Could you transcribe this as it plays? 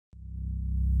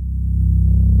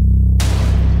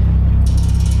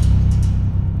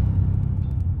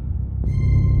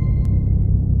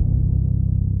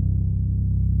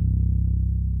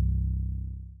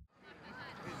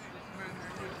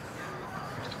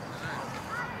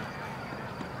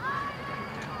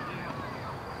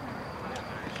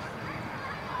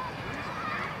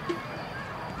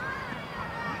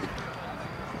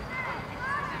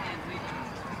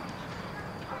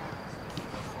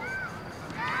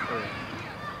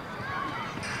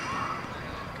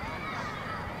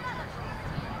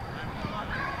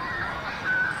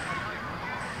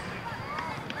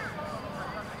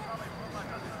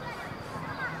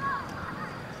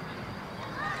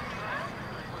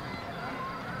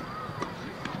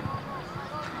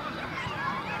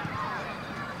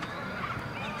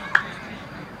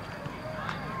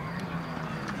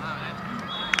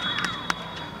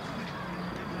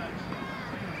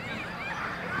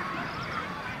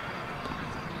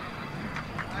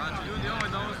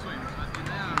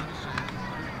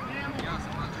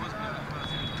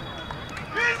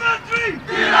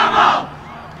Dinamo!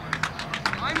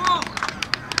 Ajmo!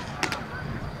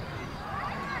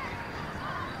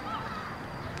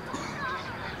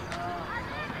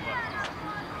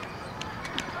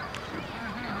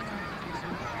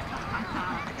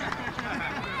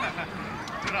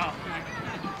 Bravo!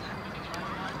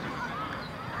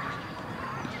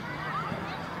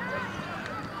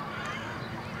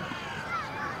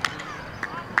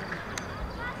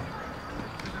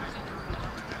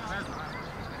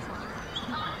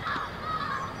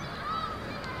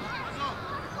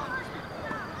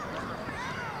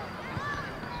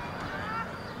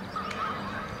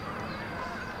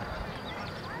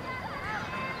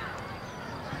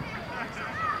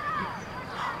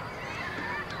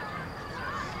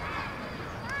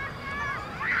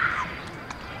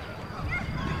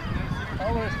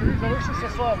 Alo, jeste vi završili sa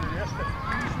slavnim, jeste?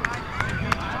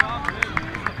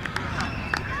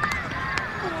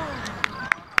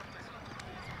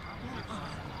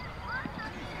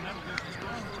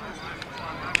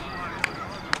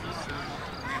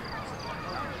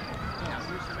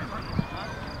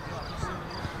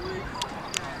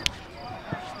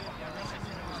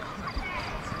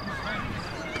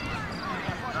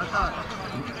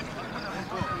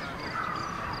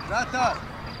 Vratar!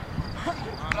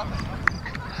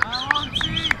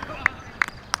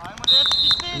 Ajmo dečki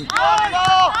sniz! Ajmo!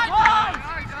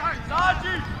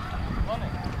 Zađi!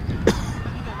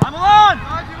 Ajmo van!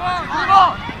 Zađi van!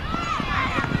 Ajmo!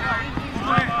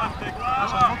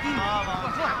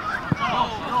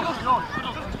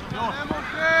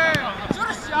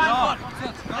 Čvrši, ajmo!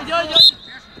 Ajde, ajde!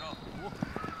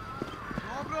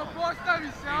 Dobro, postavi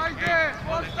se, ajde!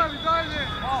 Postavi dalje!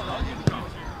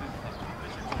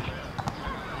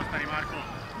 Ostani Marko!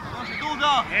 Može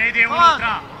duga! Ide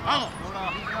unutra! Alo!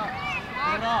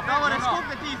 Davore,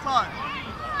 skupe ti far!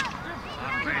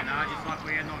 Nađi svako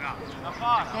jednoga!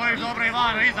 Stojiš dobro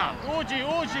Ivano, iza! Uđi,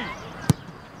 uđi!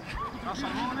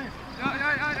 Ja!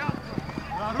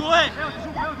 Rule! Evo ti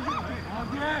župa,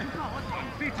 Ovdje!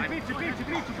 Pići, leđa!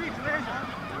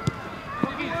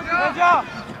 Leđa!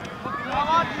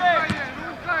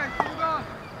 Ruka je tuga!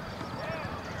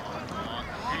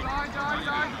 Ajde!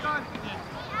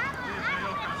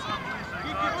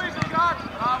 Kiki, bliže grad!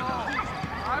 Bravo!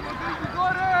 Ajmo, diži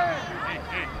gore!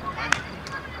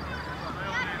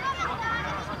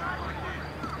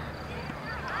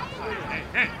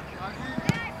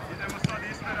 Idemo sad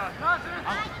isterat!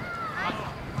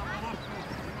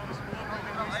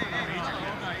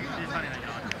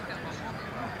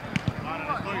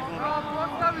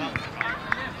 Postavi!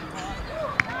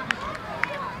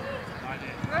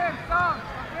 Red, sam!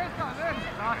 Peta, red!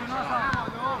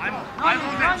 Ajmo!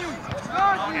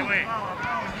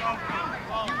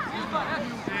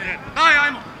 Daj,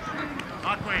 ajmo!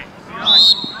 Tako je!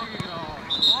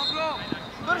 Dobro!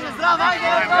 Brže, zdrav,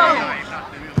 ajde!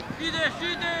 Ideš!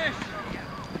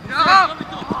 Ja!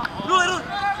 Rule!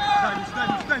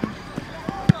 Daj!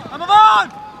 Ajmo van!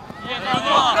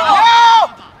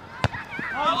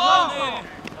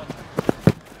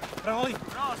 Pravoli!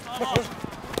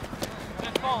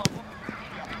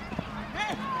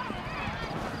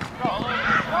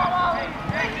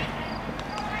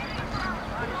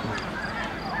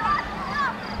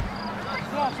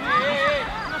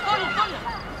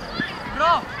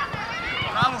 Bravo!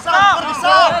 Sam! Prvi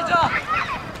sam!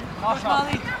 Naš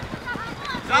mali!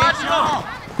 Zađimo!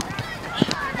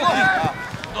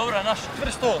 Dobra, naša!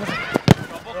 Vrš to!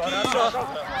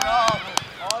 Bravo!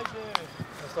 Ajde!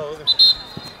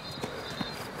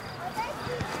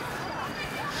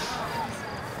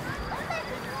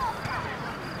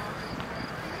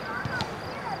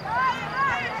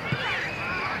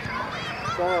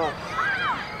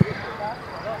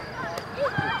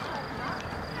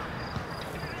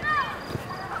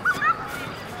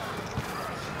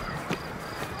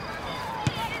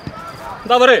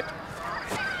 Davore!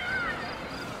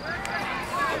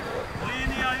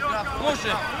 Linija, Joka!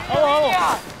 Može! Ovo!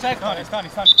 Čekaj! Stani!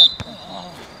 Sad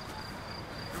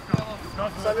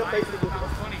je opet isti gubi.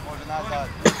 Može nazad.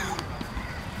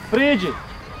 Priđi!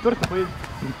 Tvrta, pojedi.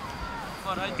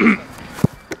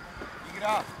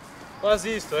 Igra. Pazi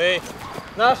isto, ej.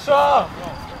 Naša!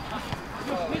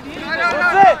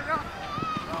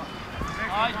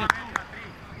 Ajde.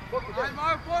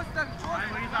 Ajmo postavi.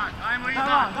 Ajmo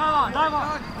izaći. Daj vam.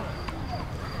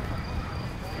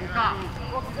 Luka.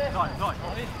 Doj.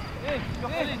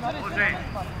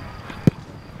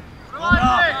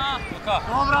 Može. Luka.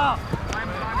 Dobra.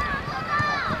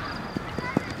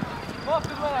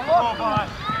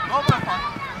 Dobro je pa.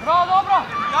 Bravo, dobro.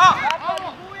 Ja.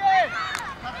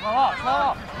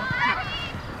 Slava.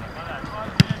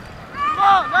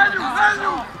 Neđu.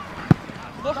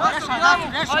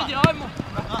 Ajde, ajmo.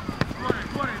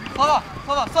 Slava.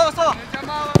 Leđa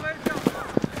malo, leđa.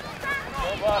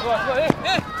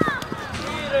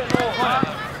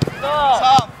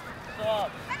 Sam.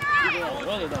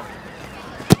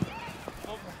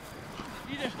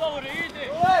 Ideš dobro,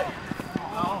 ide.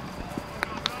 Bravo.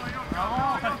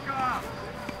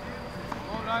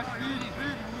 Dobra, vidi,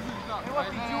 uziš da. Evo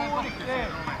ti Đuri,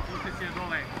 Pusti si je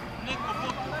dole.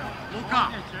 Luka,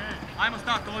 ajmo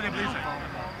stati ovdje bliže.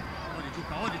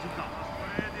 Odi Đuka.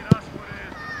 Redi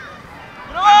raspored.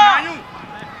 Bravo!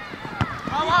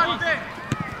 Bravo, ide!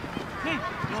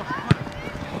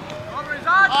 Dobro,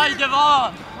 izađi! Ajde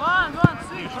van,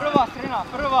 svi.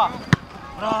 Prva.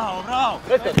 Bravo.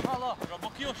 Vete.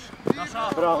 Bok još.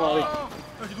 Bravo, ali.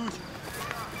 Dođi duši.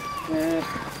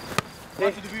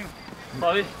 Baci dubinu.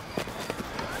 Bavi.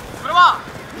 Prva!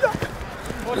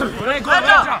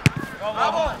 Leđa!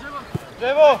 Bravo!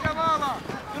 Devo. Leđa mala!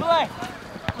 Grle.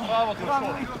 Bravo, tu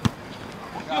šlo.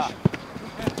 Još.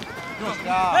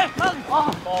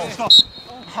 Stop.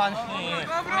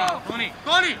 Dobro!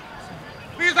 Toni!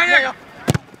 Pizda njega!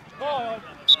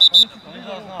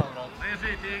 Nisam znao, brate.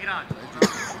 Leži ti igrač.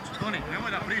 Toni,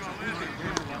 nemoj da pričaš, pusti.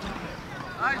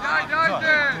 Ajde!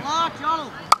 Lači, alu.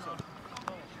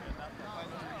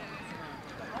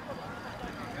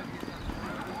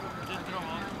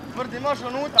 Tvrdi, može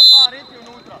unutra, par iti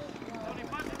unutra.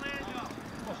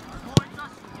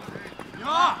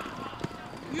 Ja!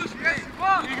 Još jesi,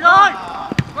 van! Igraj!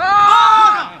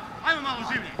 Van! Ajmo malo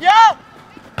življe. Ja!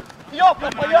 Joko,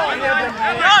 pa ja jebem!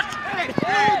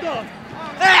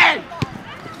 Ej!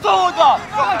 Suda!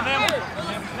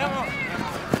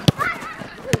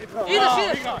 Ideš!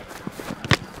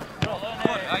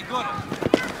 Aj gore!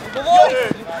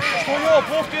 Što jo,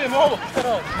 pokrijem ovo!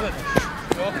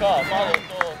 Joka, malo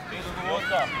to, idu do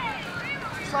voda.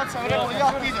 Sad sam rekao,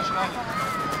 ja ti ideš na njih.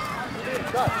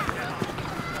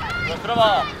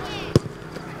 Prva!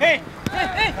 Hej!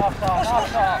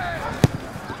 Naša!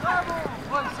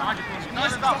 Sađi, Toni.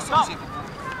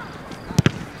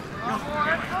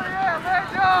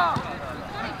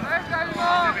 Leđa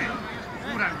ima!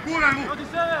 Guraj mu!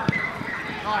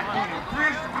 Daj, Toni,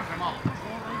 okviriš se brže malo.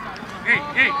 Ej!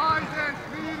 Ajde,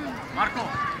 sviri! Marko!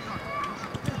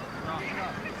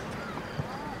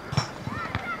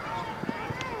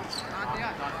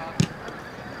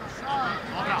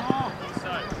 Dobra!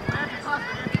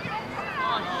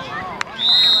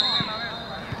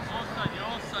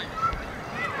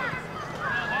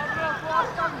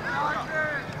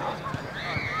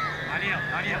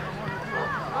 Daniel!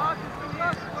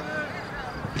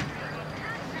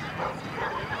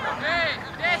 Ej,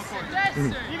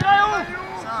 10! Igraju!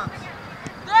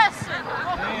 10!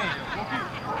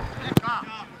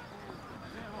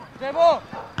 Devo!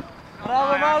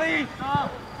 Bravo, mali!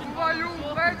 Čuvaju,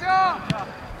 leđa!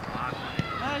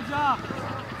 Leđa!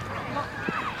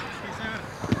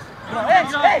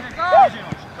 Ej!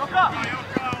 Joka!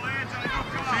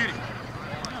 Širi!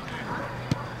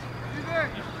 Ide!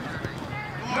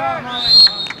 Bravo, mali!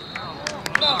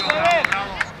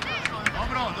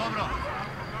 Dobro!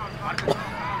 Marko!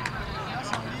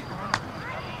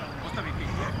 Ostavi ti!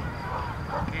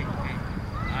 Ej!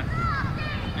 Marko!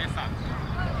 Ne sad!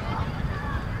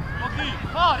 Oki!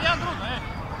 Pa, jedan drugo, ej!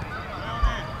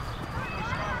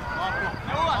 Marko!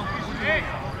 Ne ulazi! Ej!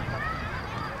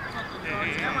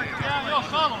 Jedan još,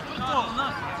 halo, trco!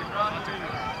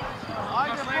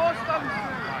 Ajde, postavi se!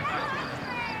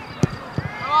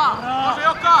 Može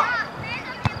Joka!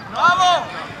 Bravo!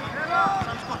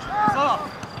 Slava!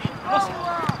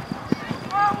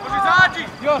 Može izađi!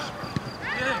 Još!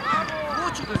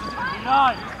 Vuči ga!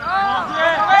 Igraj!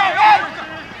 Ej!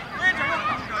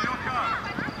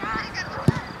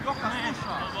 Joka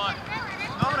sluša!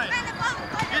 Dobro je!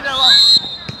 Ide vam!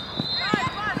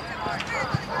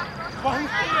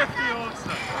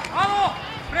 Alo!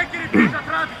 Prekiri priča,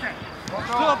 radite!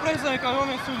 Što preznaje kao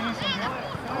onaj sud nisam bio?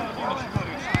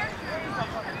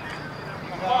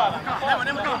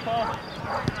 Nema kao!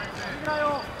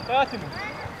 Pratimo!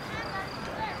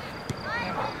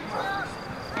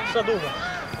 Sad dugo!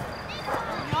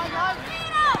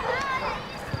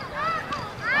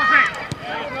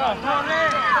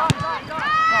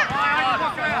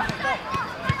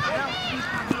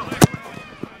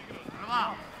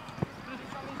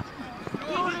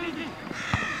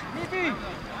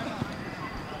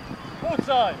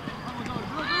 Pucaj!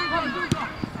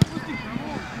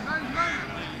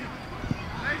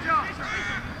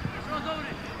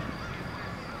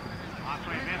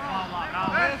 Ako je bez faula,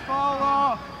 bravo. Bez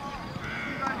faula!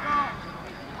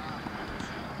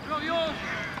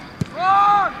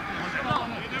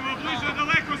 Idemo bliže,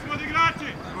 daleko smo od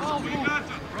igrači!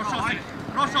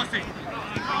 Prošao si!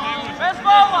 Bez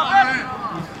faula!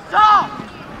 Za!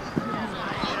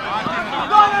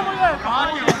 Donemo je!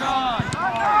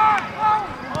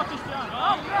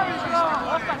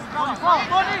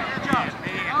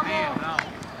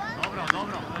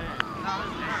 Dobro.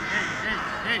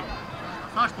 Ej,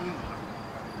 zašto umu?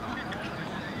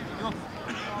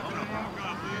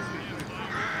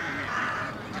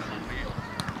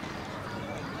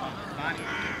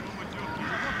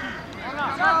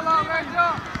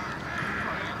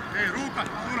 Ej, ruka,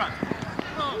 surat!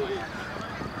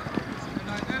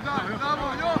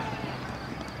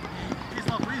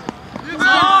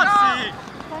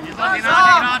 Izlazi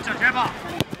nađe igrača, džeba!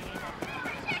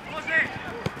 Može!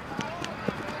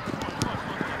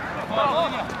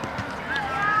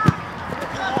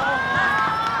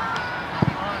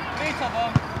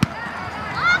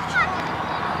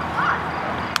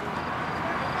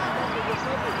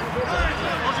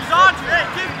 Može izaći, ej,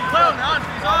 kikni, Leone, Anđe,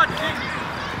 izađi, kikni.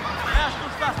 Nemaš tu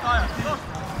šta stajati.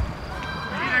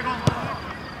 Ide gol.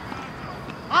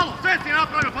 Alo, sve si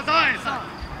napravio, pa daje sad!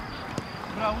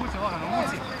 Bravo, uci, lagano,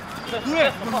 uci.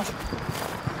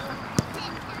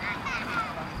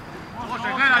 Može,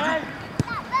 gledaj Đuku.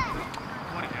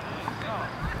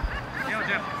 Evo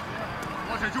džep.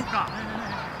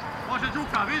 Može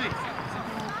Đuka, vidi.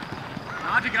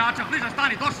 Nađi igrača, bliže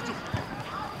stani, došli ću.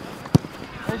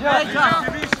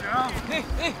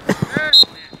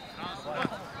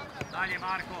 Dalje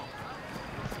Marko.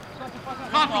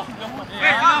 Kako?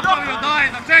 Već napravio, daj,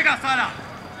 za čega sada?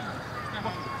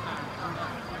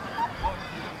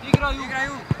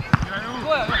 Igraju.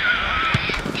 Koja?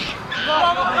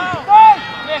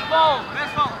 Bez faul.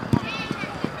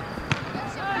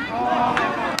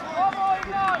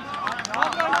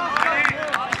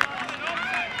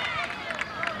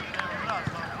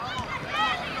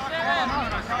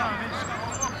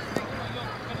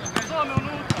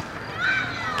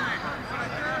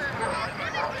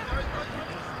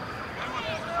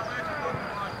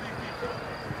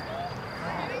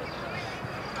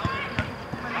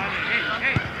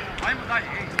 Ajmo dalje,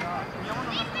 ej.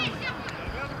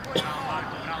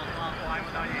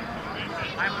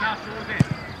 Ajmo naš ude.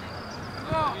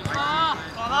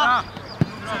 Hvala.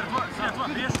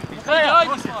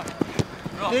 Ajde.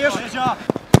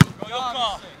 Joka.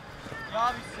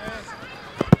 Javi se.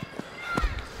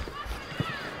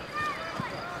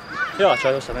 Ja,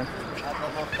 čaj do sebe.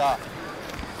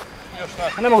 Još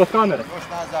Ne mogu od kamere.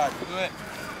 nazad.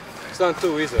 Stan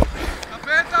tu, iza.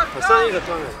 Kapetan, Pa stan iza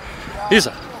kamere.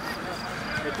 Iza.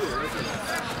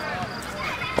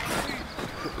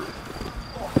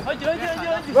 Ajde.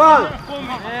 Van!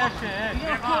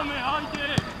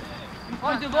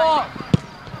 Ajde, go!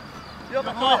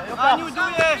 Na nju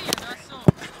duje!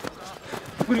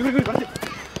 Guri, vrati.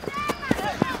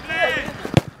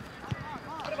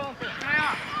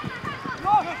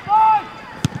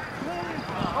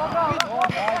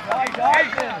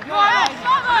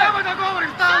 Nemoj da govorim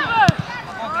stalno!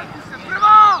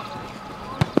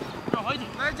 prvo! Ajde!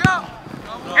 Leđa!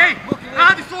 Ej,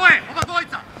 radi svoje, oba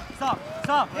dvojica!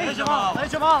 Sam!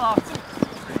 Leđa mala!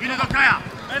 Ide do kraja!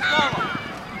 Bez faula!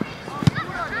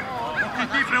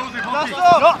 Ti preuzmi hopi!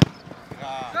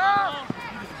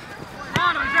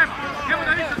 Mano, Žep, njemu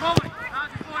da više govori!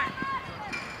 Radi svoje!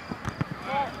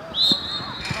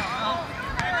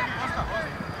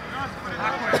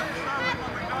 Tako je!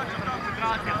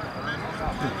 Koncentracija!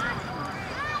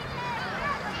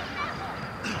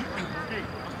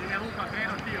 Poslije je Luka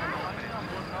krenuo ti ono.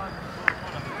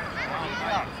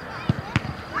 Ja!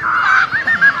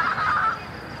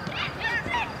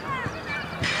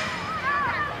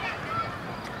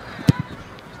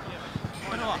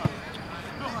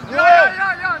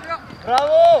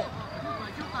 Bravo!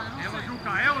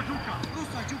 Evo Đuka!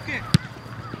 Rusa, Đuke!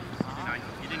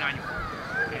 Idi na nju.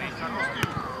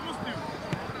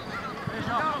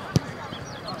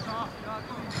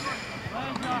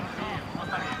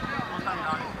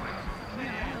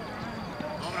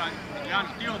 Dobra, Jan,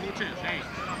 ti odlučuješ, ej.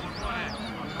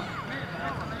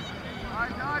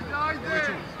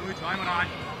 Ajde! Stojiću, ajmo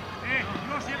raditi.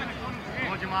 Još jedan ekonomski.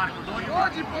 Dođi Marko, dođi.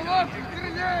 Dođi po lopti,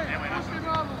 krnje! Nemoj Pušti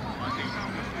malo!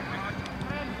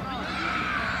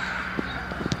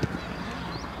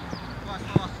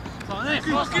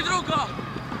 Pusti druga!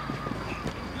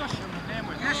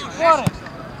 Nemoj, Gore!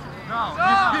 Bravo,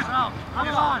 bravo.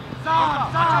 Ajde van. Sam.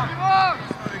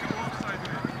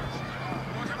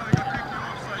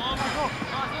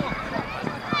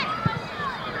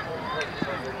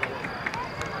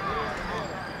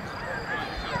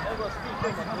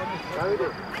 Davide,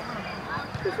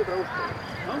 stai sopra uscito?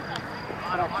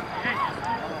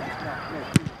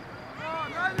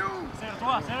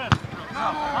 Sever.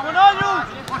 Vamo Danju!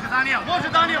 Može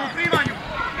Danijel u primanju!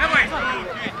 Evo je!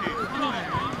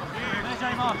 Leđa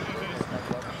ima!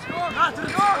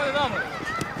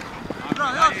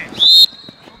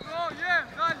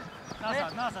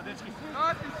 Nazad, dečki!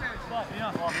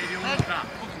 Vidi unutra!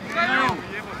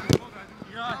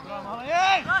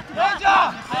 Leđa!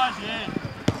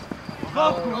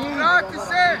 Vrati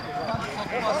se!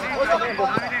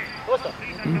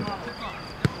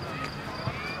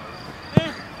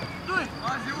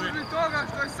 Pazi, uzmi toga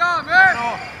što je sam,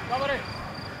 Dobar je!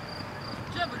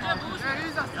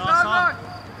 Iza, standard!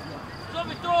 Što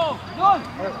mi to?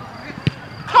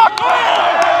 Kako je?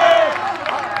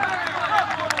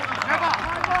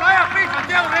 Šta ja pričam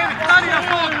cijelo vreme? Stani na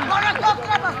stol! Moram to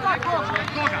treba stati!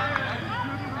 Koga?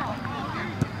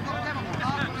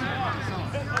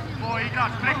 Tvoj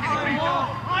igrač, prekini priča!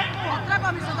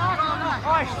 Treba mi se dati onaj!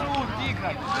 Aj šut,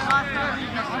 igraj!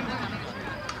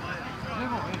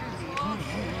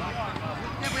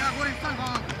 Evo ja govorim sam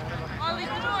vam. Ali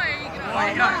troje igra.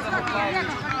 Tvoj igrač!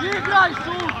 Igraj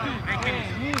šuti!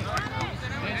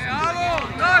 Alo,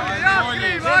 dalje, ja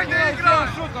kriv, ajde igraj!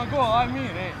 Šut na gol, aj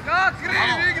mir, ej. Ja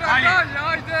kriv, igraj dalje,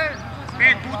 ajde!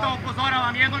 5 puta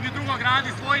upozoravam jednog i drugog,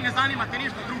 radi svoji, ne zanima te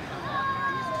ništa drugo.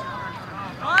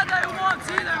 Padaju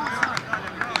momci, idemo sad!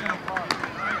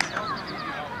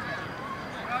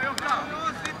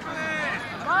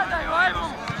 Padaju,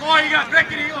 ajmo! Tvoj igrač,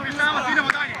 prekini, obještavac, idemo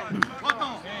dalje.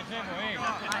 Gotovo.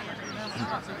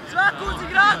 Svaku uz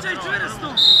igrača i čvrsto!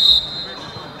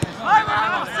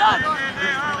 Ajmo, sad!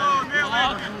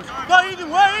 Da,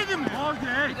 idemo, idemo! Ovdje,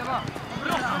 ej!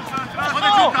 Ode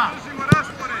Čuka!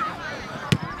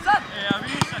 Sad! Ja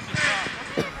višak je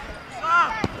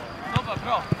sam. Dobar,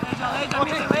 bro. Leđa,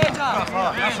 Mitir, leđa!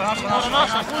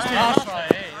 Naša, pusti. Naša,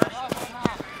 ej.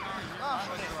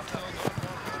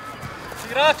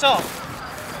 Igrača!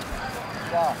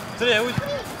 Trije, uđi.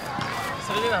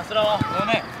 Sredina, zdrava.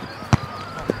 Ne.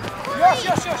 Još!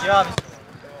 Javi se.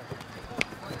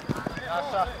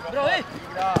 Naša. Bro, ej!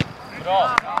 Bro.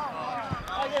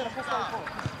 Ajde, postavi pol.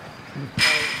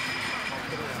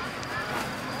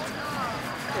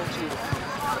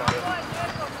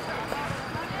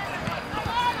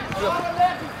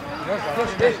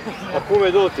 A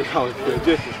kume doti,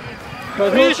 gdje ti?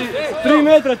 Kad noći, 3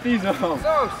 metra ti iza. Sam.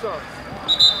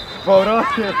 Pa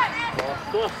vrati.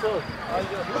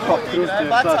 Pa krustio,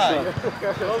 sad.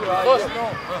 Došli.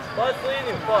 Baci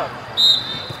liniju, par.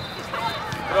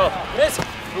 Bro. Resi.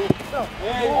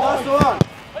 Pasu van.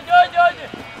 Ajde.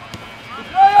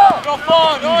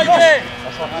 Mikrofon, ajde.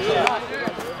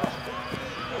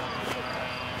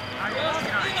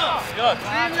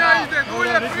 Linija ide,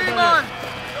 dulje priman!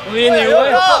 Liniju,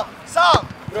 ej. Sam!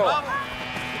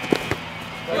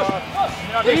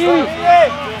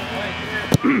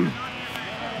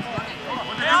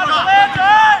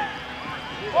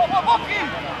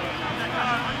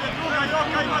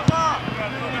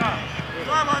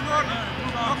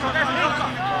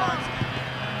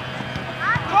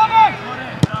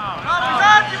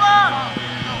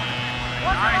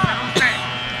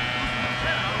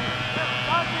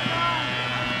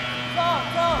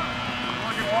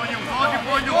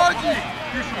 Dođi!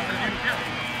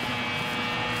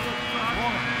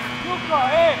 Luka,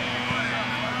 ej.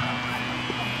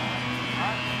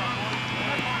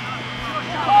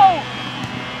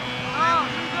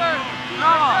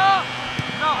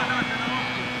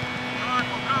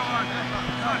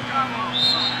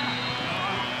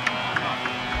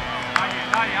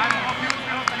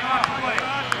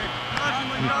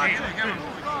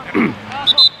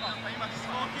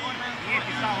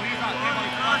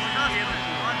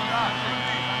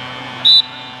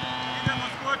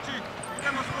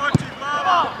 Idemo skoči,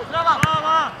 glava!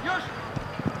 Još!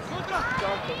 Sutra!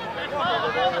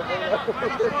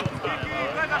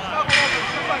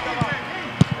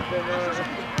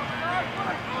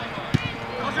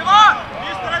 Može van!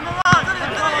 Istorajmo van!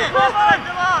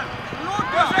 Istorajmo van!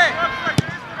 Može!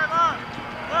 Istoraj van!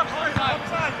 Offside!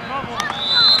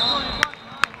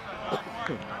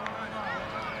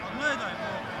 Gledaj!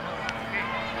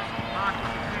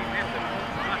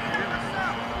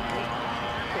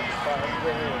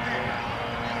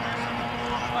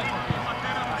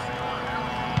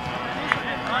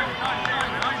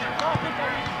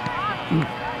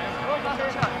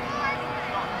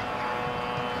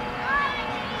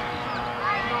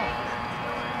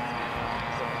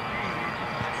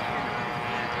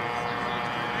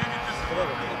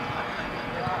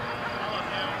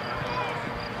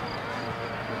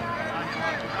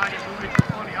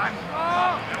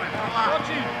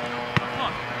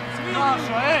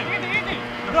 Sašo, ej! Idi!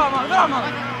 Bravo, bravo!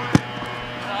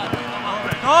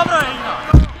 Dobro je igra!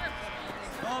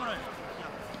 Dobro je!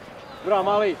 Bravo,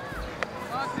 mali!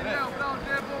 Vasi Leo, bravo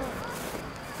Džebu!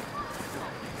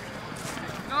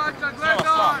 Nača,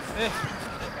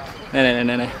 gledaj!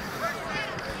 Ne.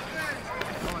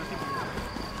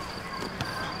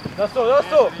 Da su!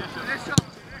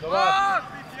 Dobar!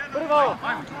 Prvo!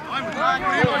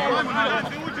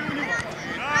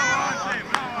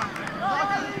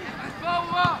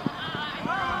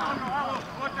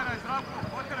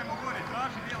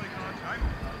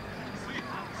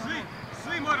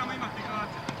 Svi moramo imati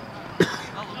igrače.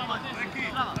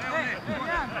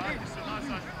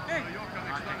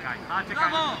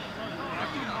 Bravo!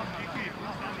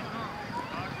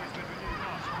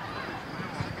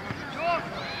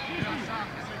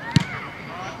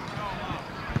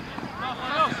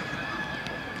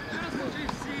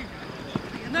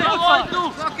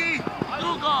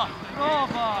 Druga!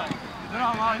 Probaj!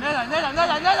 Bravo, mali, ne daj!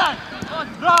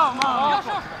 Bravo, mali!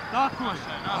 Tako je!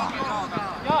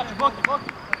 Jače, boki!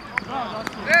 Bravo,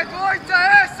 E, dvojica,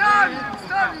 sam!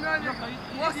 Stavi na njeg!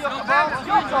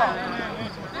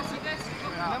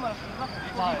 Ne moraš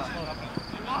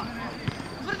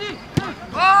tvrdi!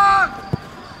 Bak!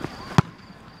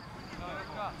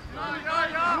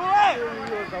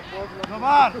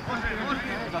 Dobar!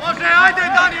 Može, ajde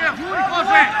Daniel!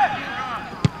 Može!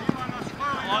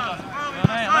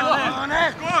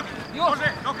 Leone! Skok!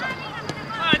 Može! Joka!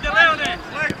 Ajde Leone!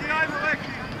 Leki, ajmo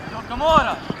Leki! Joka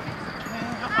mora!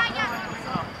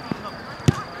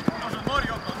 Može, odmori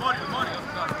Joka!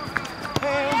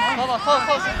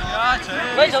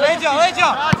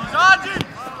 Leđa! Zađi!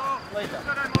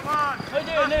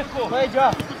 Ajde neko!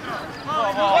 Leđa!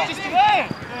 Očisti, ej!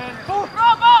 Tu!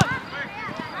 Probaj!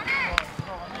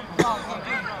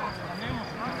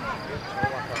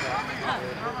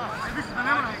 Mislim da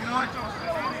ne moram ignoriti.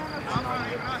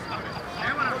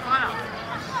 Ne moram sada.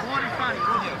 Mori stani.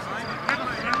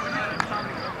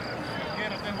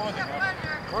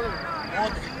 Vode.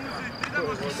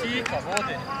 Kisika,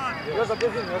 vode. Još za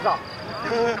bezim, još za.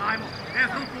 Ajmo. Bez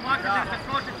ruku makar, se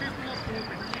skoči čistu loptu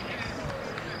upe.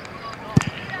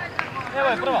 Evo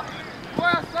je prva.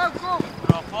 Koja Slavko?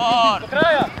 Bravo! Do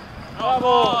kraja.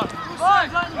 Bravo!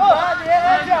 Radi,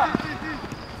 leđa!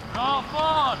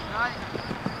 Bravo!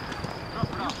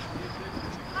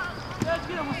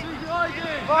 Idemo svi,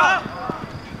 ajde!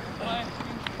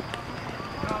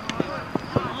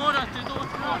 Morate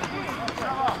doći.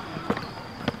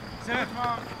 Sve.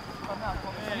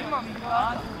 Imam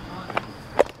igrača.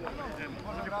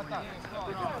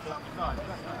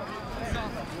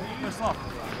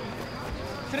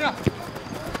 Srena.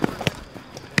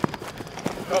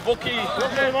 Boki.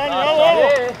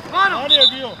 Mano! Mani je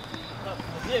bio.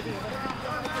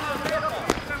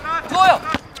 Tvoja!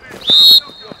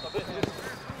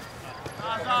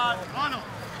 Nazad! Mano!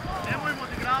 Nemojmo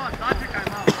odigravati, začekaj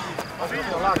malo.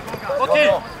 Boki!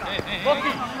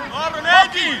 Boki! Dobro,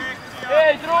 neđi!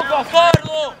 Ej, druga,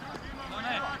 Karlo!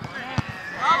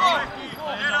 Bravo!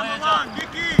 Jeramo van,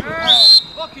 Kiki!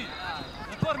 Boki!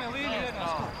 Zatvor me liniju, jedna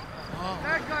skok.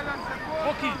 Čekaj nam se bolje!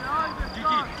 Boki!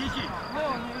 Kiki!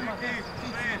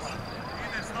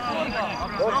 Ide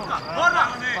slavo! Roka! Borna!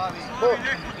 Svoji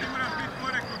neko ti moraš biti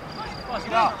korektor.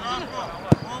 Tako,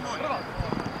 pomoć!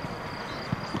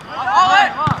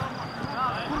 Ale!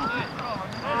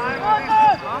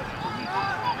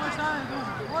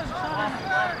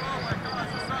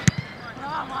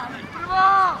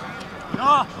 Prva!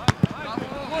 Ja!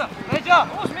 Leđa!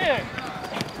 Uzmi je!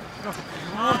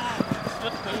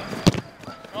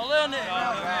 Alene!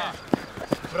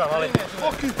 Bravo, ali.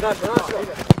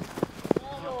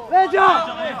 Leđa!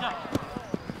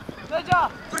 Leđa!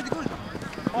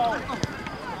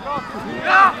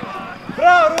 Ja!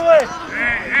 Bravo, Rule!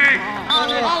 Ej!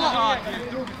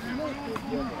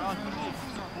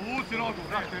 Povuci nogu,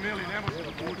 brate, Mili, ne može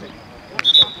da povuci.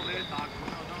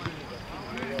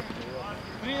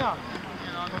 Brina,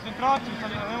 koncentraciju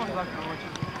sad ne može da provući.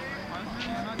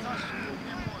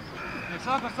 Jer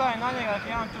svako staje na njega da ti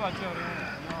jedan čuva cijelo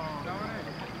vrijeme.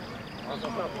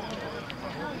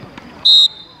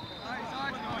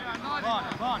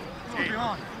 Van, skupi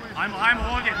van. Ajmo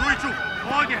ovdje, Dujiću,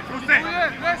 ovdje, Ruse!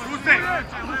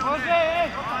 Može, ej!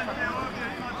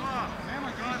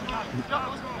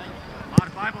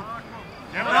 Marko, ajmo!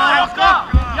 Bravo, skok!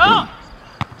 Ja!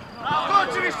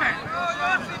 Skoči više!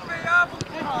 Josipe, jabuku!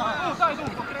 Daj dug,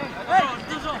 pokreni! Ej,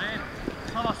 držao!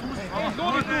 Slava, suzi!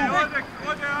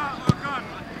 Ode Akan!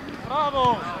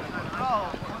 Bravo!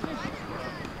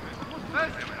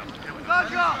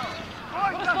 Zađa!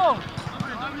 Brzo!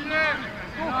 Damire!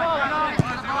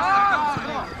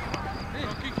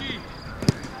 Kiki!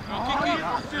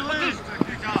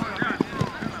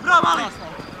 mali!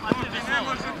 Ne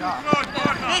može tu proći,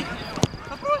 Borna!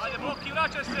 Ajde, Boki,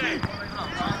 vraćaj se!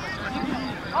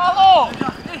 Alo!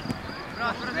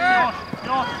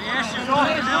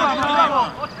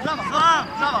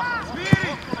 Zava!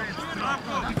 Smiri!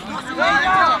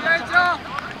 Leđa!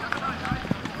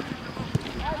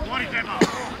 Gori treba!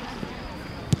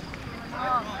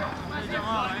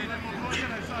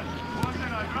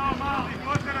 Gozderaj, bravo mali,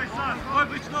 gozderaj sad,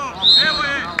 odlično, evo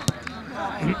je!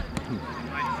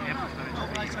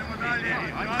 Idemo dalje,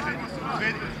 radimo se na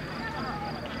vedi.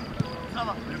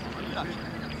 Zava!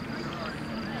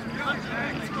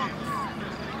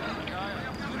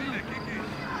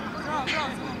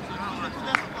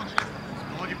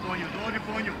 Dođi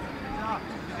po nju.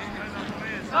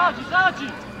 Zađi!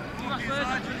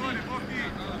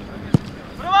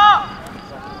 Prva!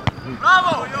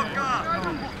 Bravo! Joka!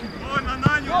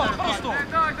 Na nju! Prosto!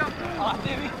 A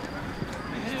te vi!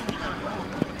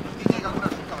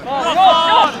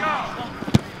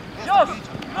 Još!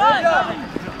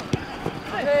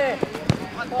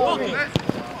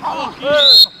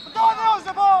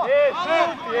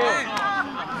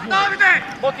 Davide!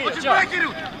 Boki, hoćeš čao.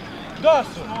 prekinut?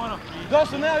 Da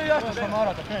su, ne, ja ću sam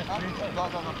morati.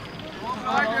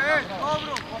 Ajde,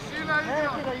 dobro, sina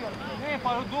igra. Ne, pa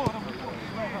dobro.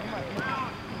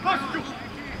 Košiću!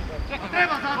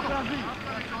 Treba zato!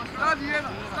 Stadi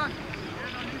jedan, stadi.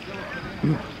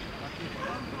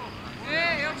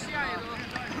 Još ja jedu.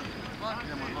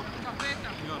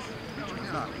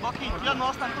 Boki, jedno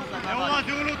ostane tu. Ne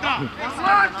ulazi unutra!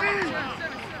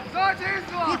 Zađi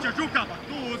izva! Kuća, Đuka, pa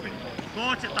tu uzmi!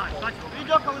 Doće taj, sad ćemo. Vidi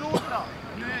Joka unutra.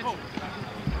 Nismo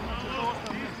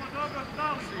dobro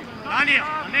stali! Daniel,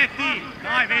 a ne ti,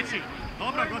 daj veći!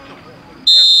 Dobro, gotovo!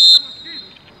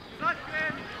 Sad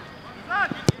kreni! Sad!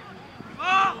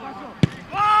 Bravo,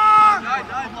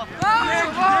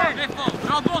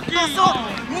 Boki!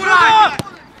 Uraj!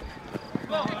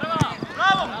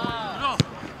 Bravo!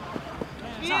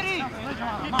 Miri!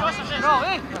 Bravo,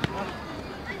 ej!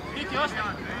 Vidi, ostaje.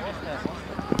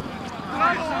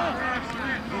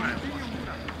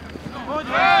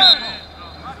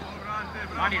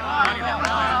 Daniel!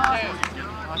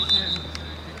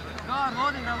 Gar,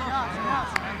 vodi ga loptu.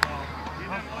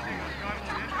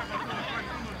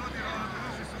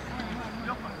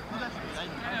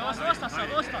 Osta sad.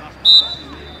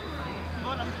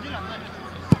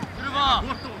 Prva!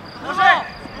 Može!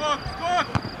 Skok!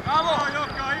 Bravo!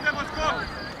 Joka, idemo skok!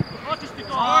 Očisti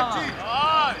to! Skoči!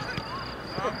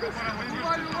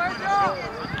 Imaju leđa!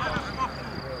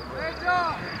 Leđa!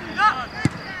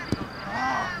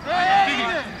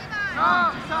 Ide!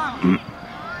 Sam!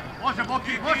 Može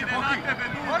Boki! Ide na tebe!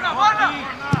 Borna!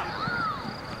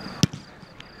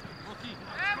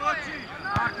 Skoči!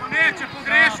 Ako neće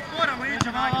pogrešiti, moramo ići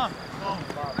manje!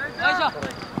 Leđa!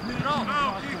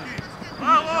 Bravo, Kiki!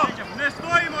 Bravo! Ne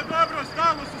stojimo dobro,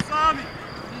 stalno su sami!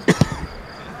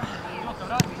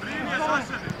 Primi je za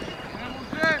sebe! Ne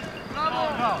može!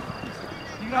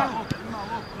 Bravo!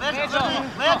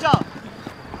 Leđa!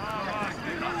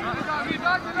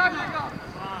 Dalje ga!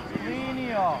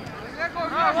 Linija. Njegov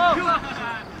Bravo!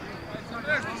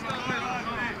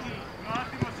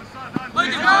 Vratimo se sad,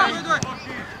 Ajde,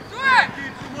 Boki!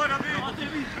 Kicu mora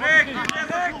biti! Preki,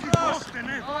 nema tu pošte,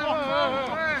 ne!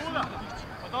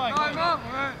 Daj mamu,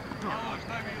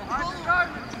 Ajde,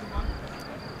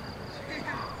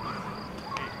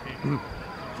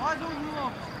 Ajde uzmi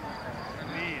loptu!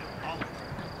 Nije, alo!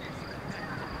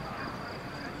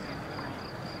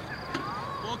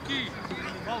 Boki!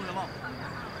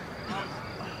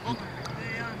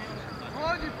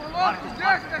 Hođi po loptu,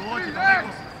 gdje ste svi,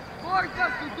 Dvojca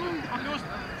su tu!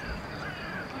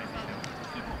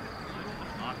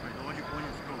 Tako je, dođi po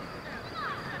nju skoro.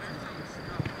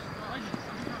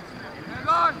 Ne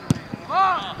daj!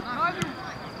 Na nju!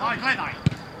 Daj, gledaj!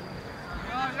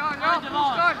 Ja,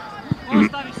 puštaj!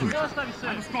 Ostavi se!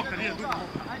 Ajmo skok, kad ide dugo.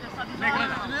 Ne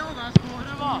gledaj! Ne mogu nas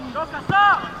prva! Joka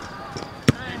sam!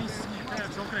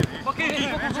 Boki,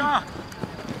 Veća!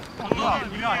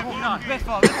 Igraj! Bez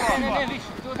fala. ne,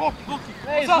 više. Boki!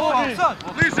 Sad!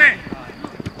 Bliže!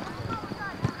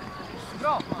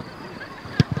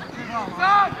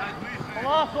 Sad!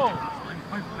 Polako!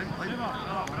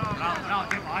 Bravo,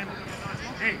 treba, ajmo!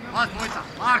 Ej, vas dvojica,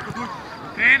 Marko, Duć,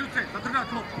 krenut se,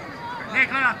 zadržat loptu. Ne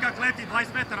gledat kak leti 20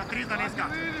 metara, 3 da ne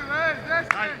skače. Vidim, gdje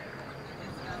ste? Dalje.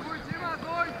 Duć ima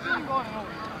dvojicu!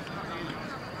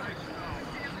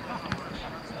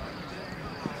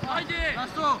 Ajde!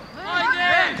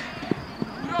 Ajde!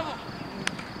 Bravo!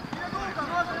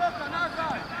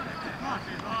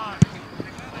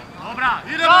 Dobra,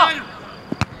 idemo na nju!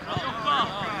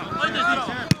 Ajde, Zira!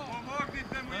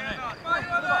 Pomognite mu jedan!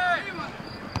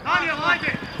 Daniel!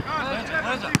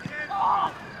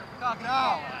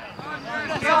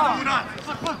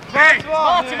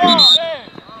 Baci van!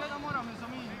 Jedan moram ne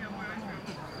zamijeniti.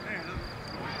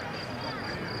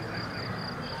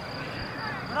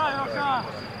 Bravo, Joka!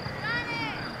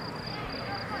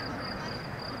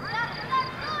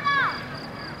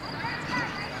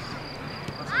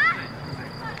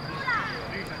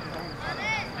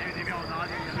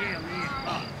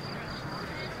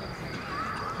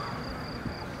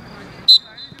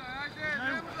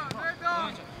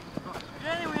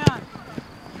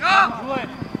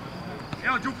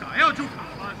 Evo Đuka,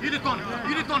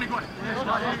 idi Toni gore.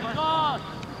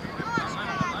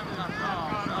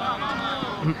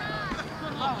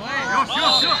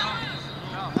 Još.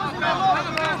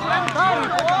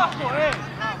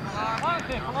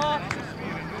 Ajde!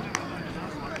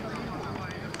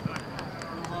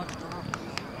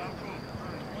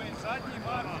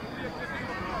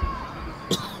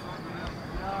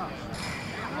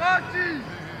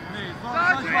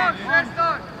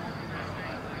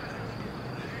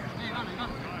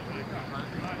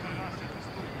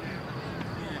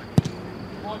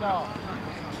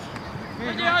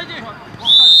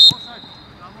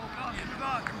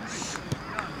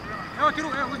 Evo ti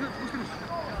ruku, evo uzmi ruku.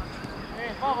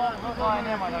 Pa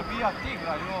nema da bija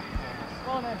tigra, jo.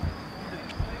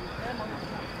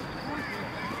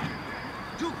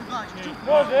 Đuku gađi, Đuku.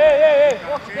 Može, ej!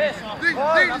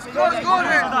 Digni, skroz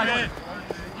gore!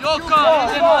 Joka,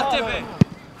 ide na tebe!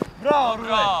 Bravo,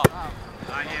 Ruje!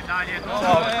 Dalje,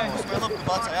 Sve loptu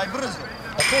baca, aj brzo.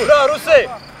 Bravo, Ruse!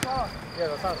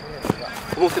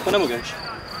 Ovog se pa ne mogu više.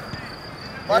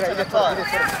 Baca na tvar.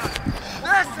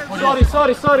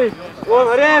 Sorry.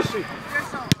 Ovo, reši.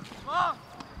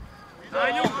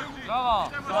 Bravo!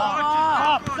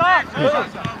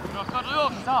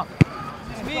 Sad!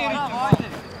 Smirite se!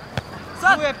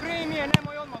 Sad! Tu je primije,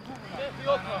 nemoj odmah gubi.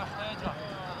 Joka!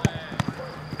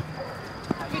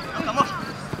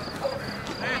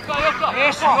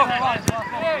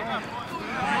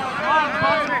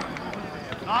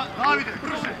 Davide,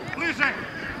 bliže!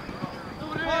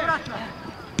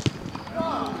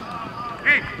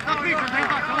 Ej, da bliže da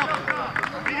izbaca loptu!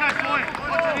 Igraj svoje,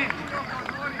 hoće vi!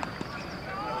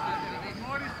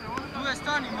 Tu je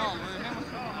stani malo, nema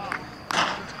se.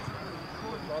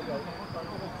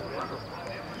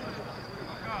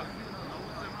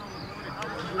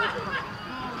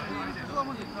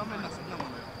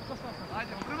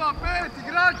 Ajde, prva 5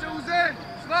 igrača u zemlju,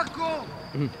 svako!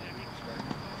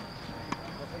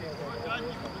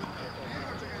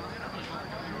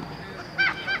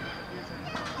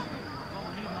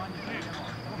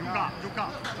 Đuka,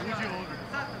 uđi ovdje.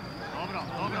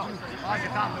 Dobro, pazi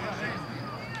tamo.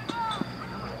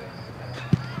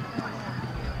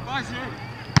 Pazi!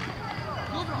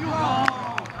 Dobro!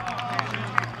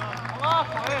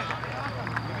 Lako,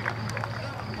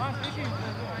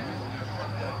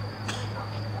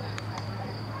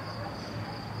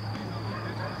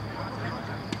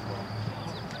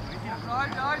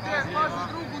 Ajde, pazi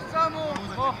drugu samo!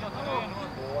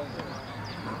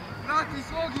 Prati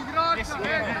svog igrača!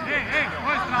 Ej,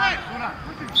 koje strane, Sura?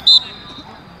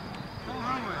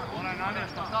 Ona je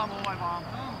namješta samo ovaj vam.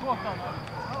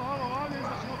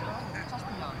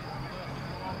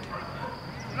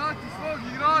 Prati svog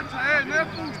igrača, ne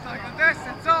puštaj ga, 10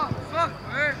 sat, svako,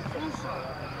 slušaj!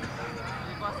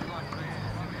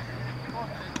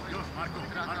 Još, Marko.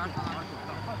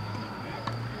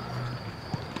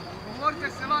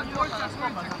 Govorite se vas dvojca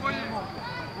svojče koljima.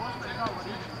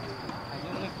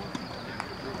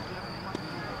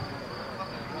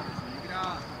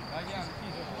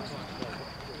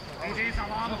 Ide iza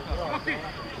vamo, Roki!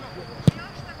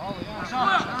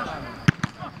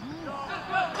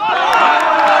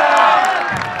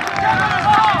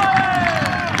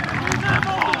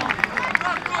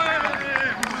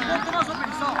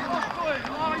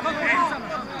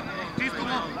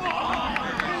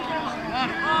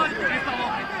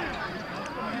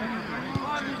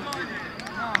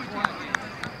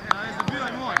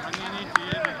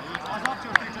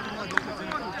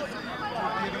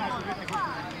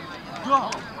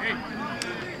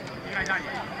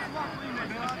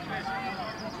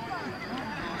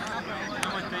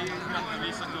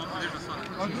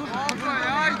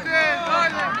 Ajde,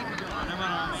 dalje!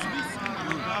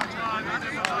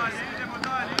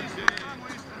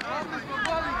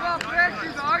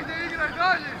 Ajde, igraj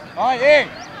dalje! Aj,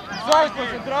 stvari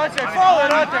koncentracija i fale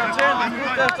rate na čemu.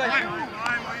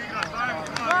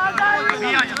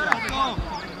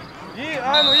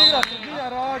 Ajmo igrat, sredina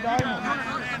rada, ajmo.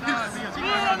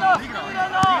 Smirano!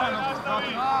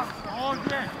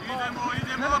 Ovdje,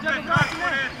 idemo opet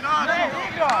nakore,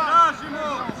 tražimo!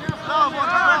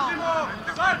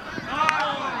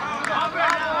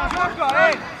 Đuka,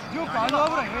 Đuka,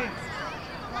 dobro,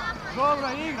 Dobro,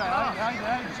 igra,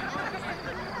 ajde.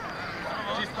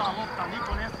 Čista lopta,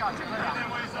 niko ne skače, gleda.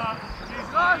 Idemo iza,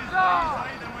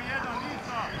 idemo jedan,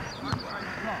 iza.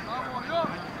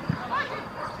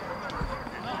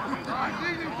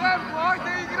 Digni tempo,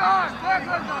 ajde igraj, ne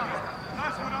gledaj!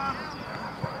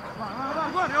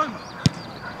 Gore, odmah!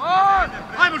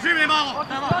 Ajmo živni malo!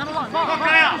 Do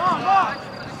kraja!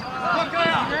 Do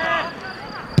kraja!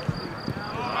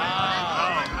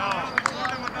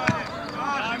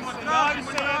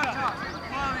 Tražimo njega!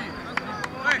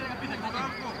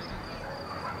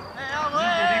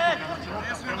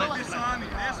 Ne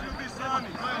smiju biti sami!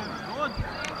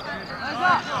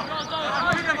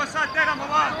 Idemo sad, teramo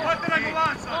van! Poterajmo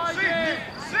van sad!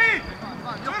 Svi!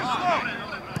 Čvrsto!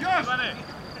 Još!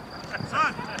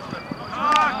 Sad!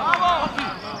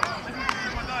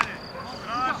 Idemo dalje!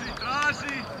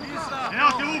 Traži! Iza! Evo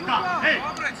ti Luka! Hej!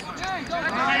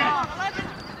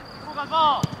 Druga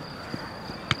dva!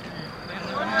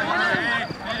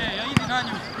 Ja idi na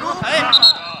nju!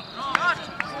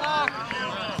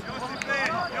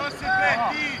 Josipe,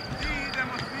 ti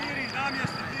idemo smiri,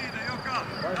 namjesti ti ide, Joka!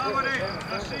 Davore,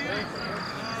 raširi!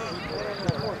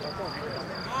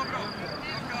 Dobro,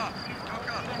 Joka!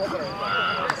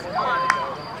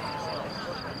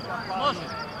 Može!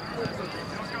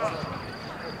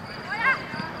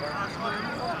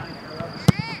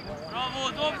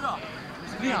 Bravo, dobra!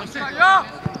 Ja!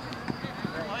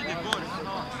 Ajde gore!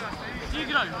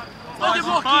 Igraju! Ajde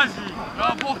Boki!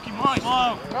 Bravo Boki, majs!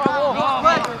 Bravo!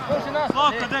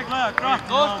 Slavka, daj gledaj, kratko!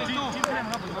 Dosti tu!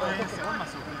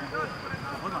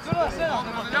 Odmah se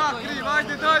okrenuti. Ja kriv,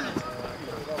 ajde dalje!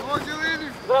 Dođi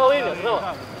liniju! Zdravo linija, zdravo.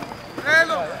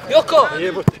 Eno! Joko!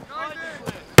 Jebote. Ajde!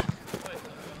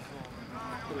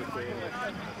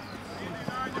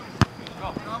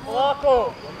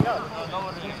 Ovako!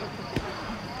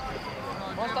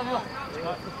 Ostavio!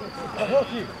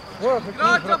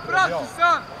 Igrača prati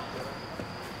sam!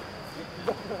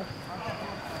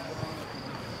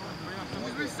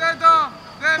 Uzmi 7,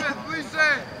 9, bliže!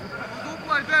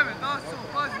 Duplaj 9, Daso,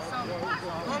 pazi sam!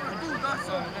 Dobro, tu,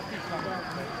 Daso!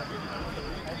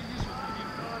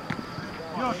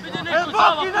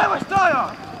 Boki, nemoj staja!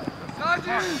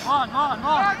 Zađi! Van!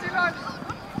 Zađi, radi!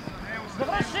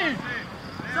 Završi!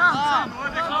 Sam!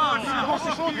 Boki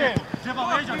šute! Džeba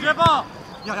leđa, džeba!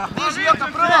 Diži Joka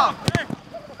prva!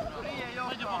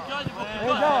 Ajde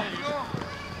Boki!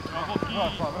 Bravo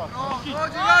Boki!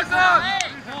 Dođi nazad!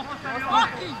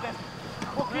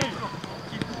 Boki!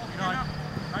 Igraj!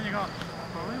 Na njega!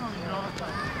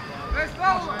 Bez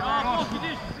faula! Bravo Boki,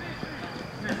 diš!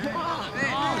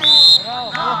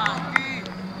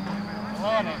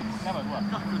 Lane, nemoj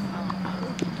gledati.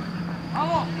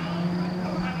 Alo!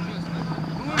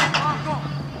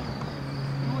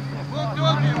 Bog te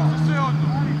odbijemo se sve odno!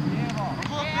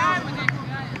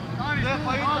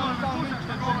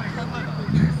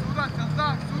 Sudac,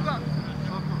 znak, sudac!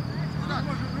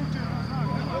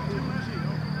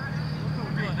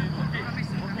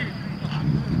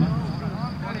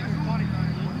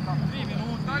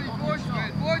 Stani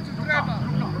dvojcu treba!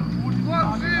 Dvoju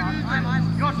živi ide!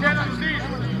 Još jedan stiž!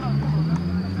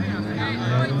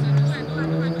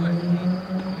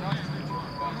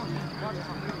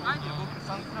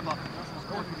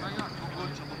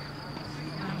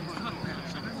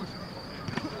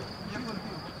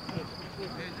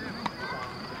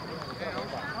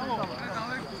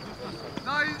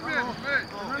 Da, izmjeri,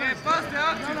 već! Pazite,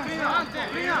 akciju,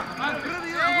 Prina! Prvi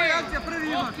ima, ovo je akcija, prvi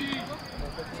ima!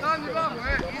 Stani vamo,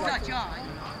 izaći ja!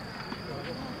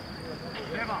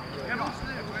 Treba!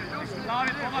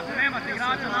 David, pomate, nemate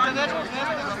igrača!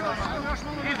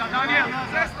 Iza, Daniel!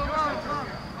 Zesto malo!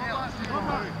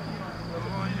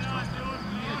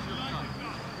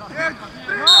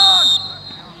 Trijan!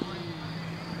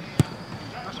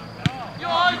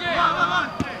 Ajde!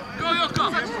 Go Joka!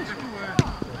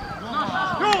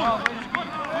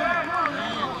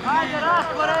 Ajde,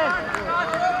 raspored!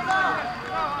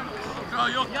 Bravo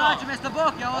Joka! Ja ću mjesto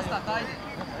Bokija ostati, ajde!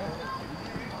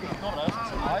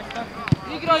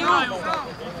 Igraju!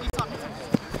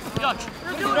 Jači!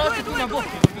 Vrati tu na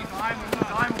Bokija! Ajmo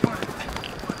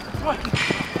gore!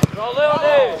 Bravo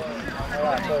Leone!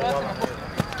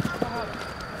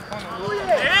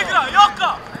 Igra,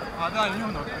 Joka! A daj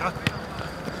njuno, brate.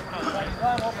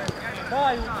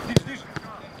 Daju! Diš!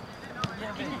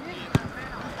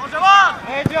 Može van!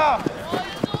 Međa!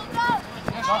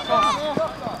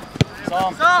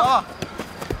 Sam!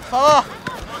 Hvala!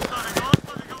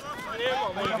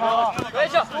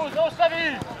 Međa,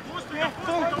 zaustavi! Pusti ga,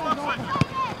 offside!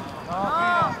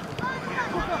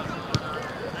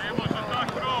 Ne može tak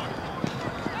proći!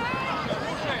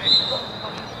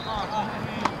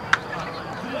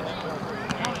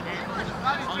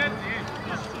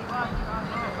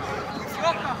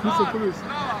 Nisam prvi.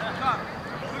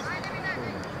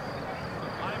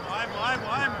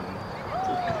 Ajmo.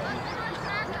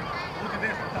 Budi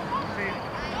desno tamo,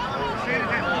 širi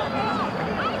desno.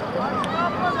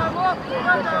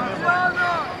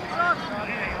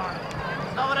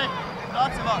 Dobre,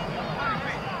 vraci van.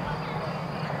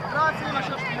 Vraci, imaš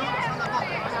još minuta, sam da to.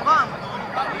 Van.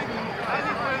 Ajde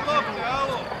pred lopte,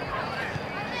 alo.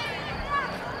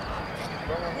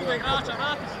 Druga igrača,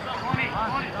 vrati se.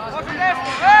 Oči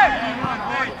desno, hej!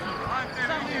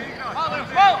 Malo još,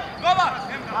 malo, dobar!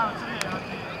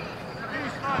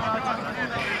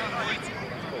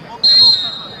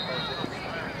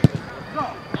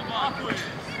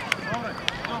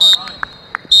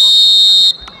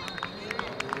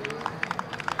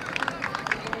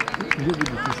 Gdje budu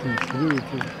ti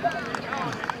vidite?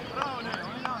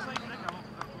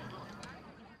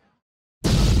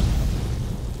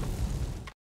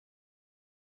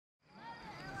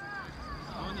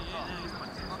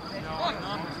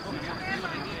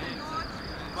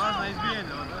 Važno je izbijene.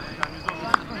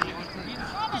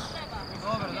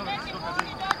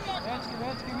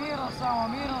 Dečki, mirno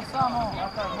samo.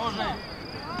 Može.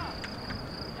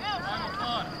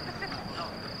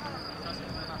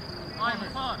 Ajmo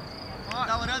far.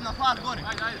 Davo red na far, gori.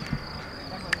 Ajde.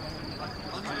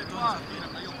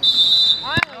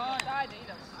 Ajde,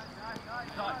 idem.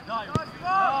 Daj.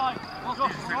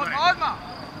 Odmah!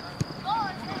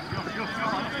 Još,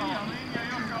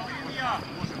 linija.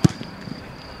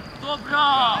 Dobra!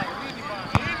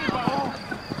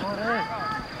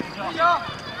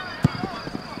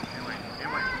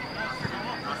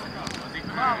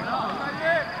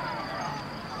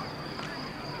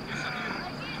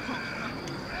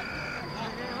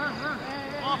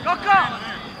 Koka!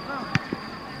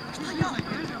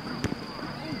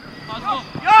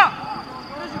 Ja!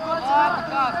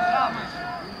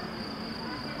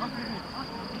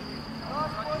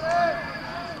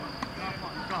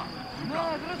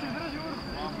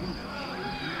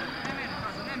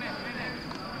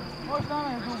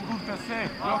 Skupte se,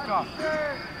 Joka.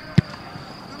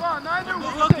 Najde u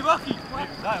Vaki.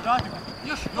 Daj, vrati.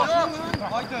 Još.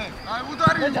 Ajde, aj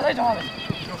udari! Leđa, malo.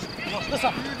 Još.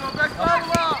 Ido, bez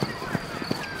Karla!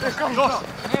 Još. Karlo.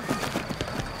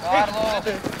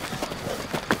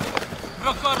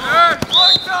 Bravo, Karlo. Ej,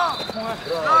 dvojka!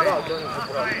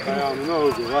 Ja,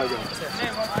 mnogo, valjda.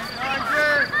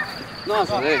 Ajde!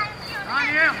 Nazad, ej.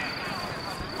 Daniel.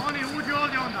 Oni uđi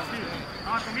ovdje onda, ti.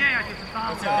 Ako mijenjajte se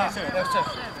tamo.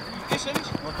 Više.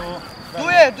 Gotovo. Tu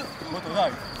je! Gotovo,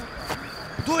 daj.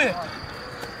 Tu je!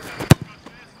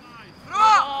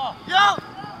 Bravo! Ja!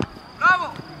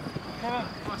 Bravo!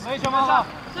 Leđa, malo.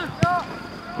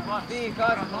 Ti,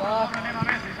 Karlo. Dobro, nema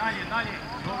veze, dalje.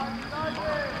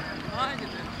 Ajde.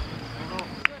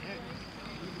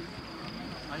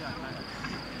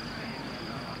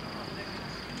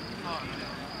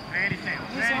 Kreni se.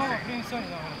 Primi se oni,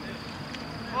 dobro.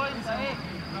 Dvojica, ej!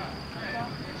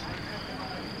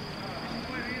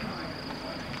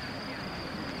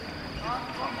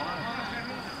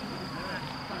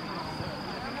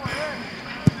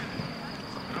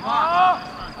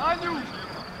 Anju!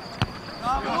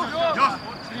 Još. Druga.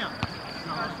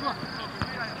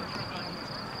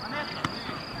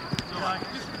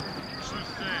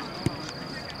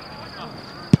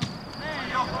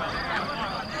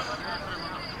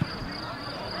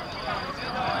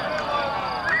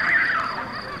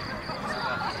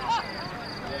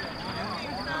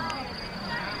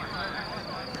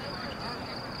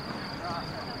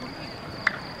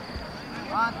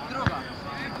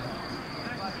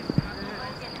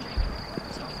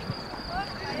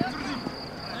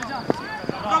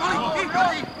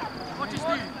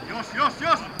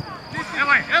 Još.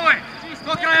 Evo je.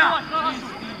 Do kraja.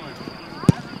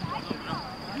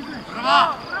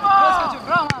 Prva. Preskaču,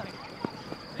 bravo, mali.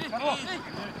 Evo.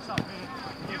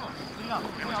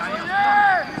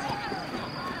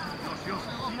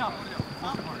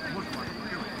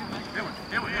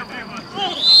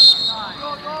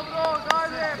 Dobro,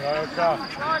 dalje! Jaka.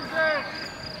 Ajde!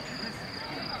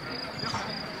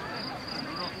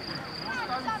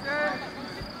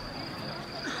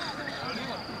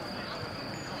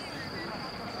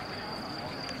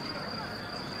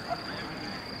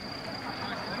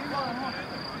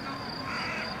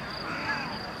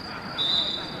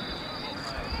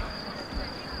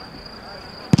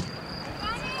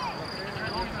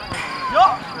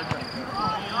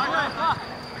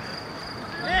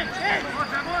 Stavi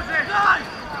se! Može!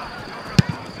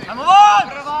 Ajmo van!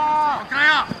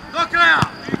 Do kraja!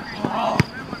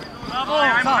 Bravo!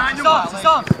 Ajmo na nju!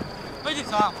 Sam! Vidi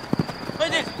sam!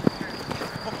 Vidi!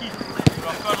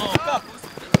 Bravo, Karlo!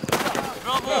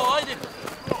 Bravo, ajde!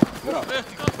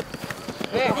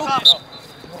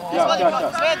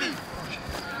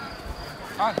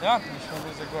 Janko što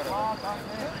bude gore.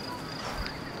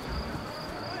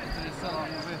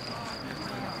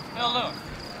 Evo levo.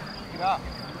 Igra.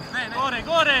 Ne, gore,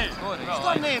 gore!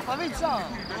 Što ne, pa vidi sam.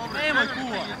 Nemoj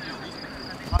kuva.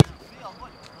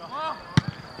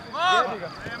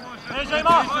 Reža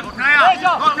ima! Do kraja!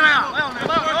 Do kraja!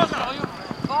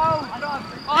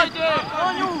 Ajde!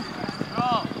 Konju!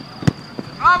 Bravo!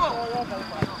 Bravo!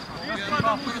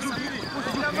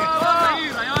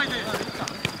 Ajde!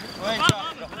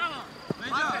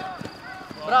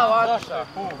 Bravo, Aroša.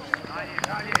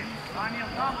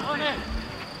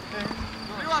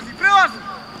 Prilazi, prilazi!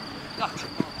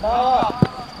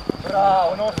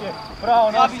 Bravo, nosi,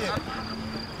 bravo, nosi.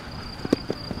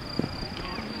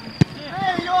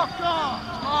 Ej, Joka!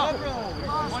 Dobro!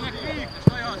 On je krik,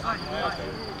 šta ja zadnji?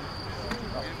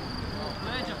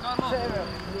 Leđa, Karlo!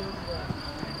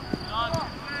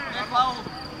 Ne, glavu!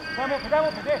 Dajmo opet, dajmo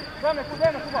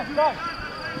Kuba, daj!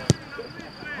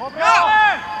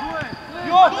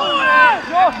 Dobro!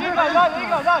 Još, igraj, daj!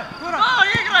 Da,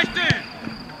 igrajte!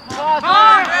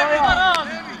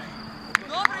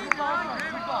 Dobro igra!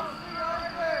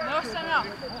 Ne ostajem ja!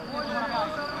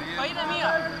 Pa idem i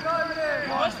ja!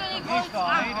 Ostani dvojica!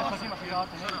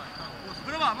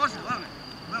 Prva, može, glavne!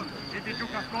 Idi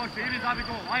Čuka, skoči, ili zabi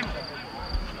gol, ajmo!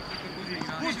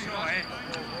 Pusti ovo,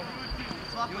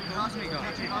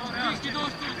 Iski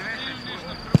došli,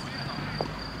 nešto.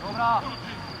 Dobra!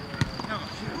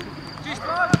 Čisto!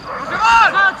 Može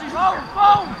van! Znači,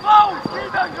 faul!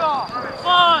 Skidaj ga!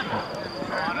 Van!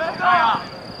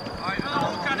 Ajde,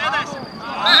 Luka, ne daj se!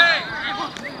 Ej!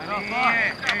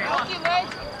 Nije! Luki, leđ!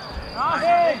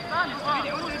 Ej!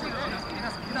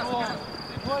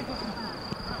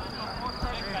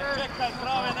 Čekaj,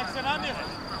 krave, nek se namire!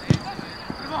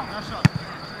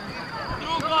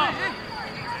 Druga!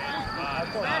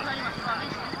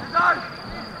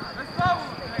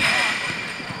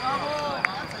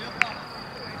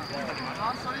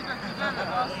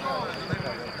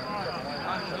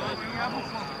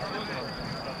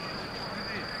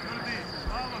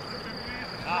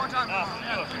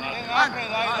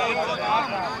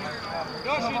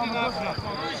 Još idi naprijed!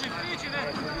 Priči, ne!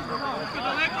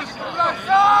 Daleko si!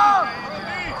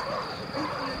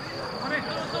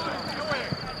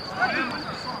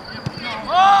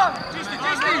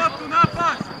 Čisti! Loptu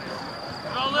napad!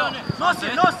 Nosi!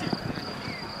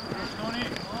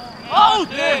 Aut!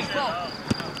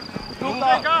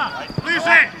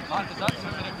 Bliže!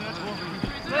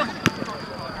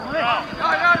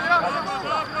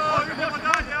 Idemo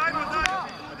dalje, ajmo dalje!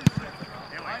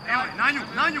 Evo, na nju!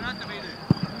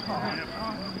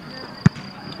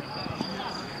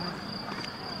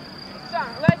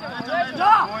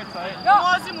 Leđa!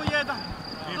 Ulazi mu jedan!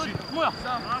 Moja!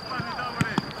 Napadni,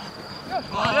 Davore!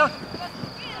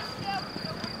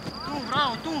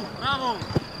 Tu, bravo!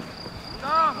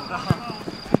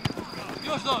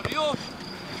 Još dobro, još!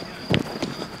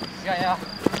 Ja.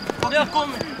 Ja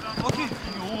kome? Okej!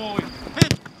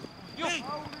 Još!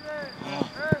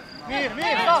 Mir!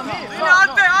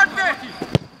 Ante!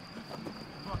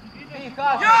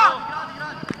 Ja!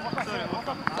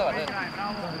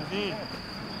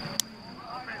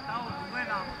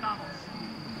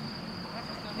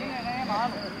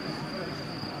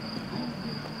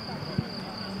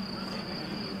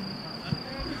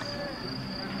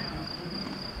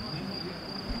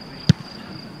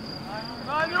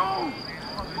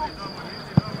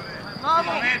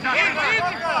 Dobar,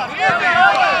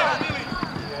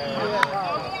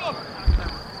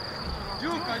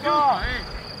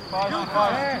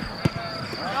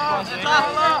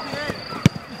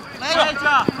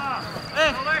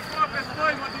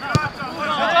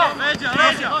 Leđa!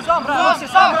 Leđa!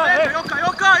 Sam!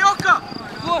 Joka!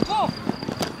 Tu!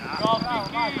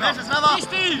 Leđa, zdrava!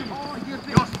 Isti!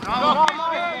 Još, bravo!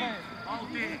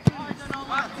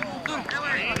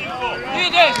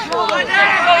 Ideš!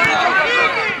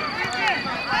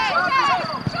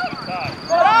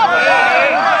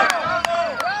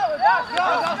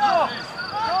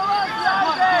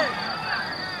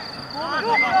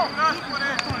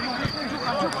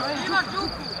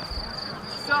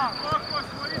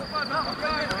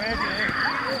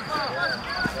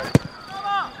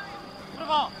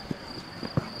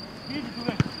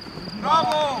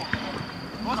 Bravo!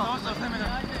 Osta, s nemene.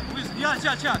 Ja.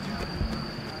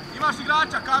 Imaš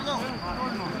igrača, Karlo.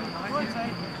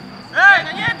 Ej,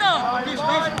 na njeto!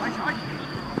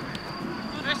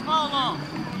 Već malo!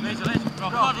 Leđa.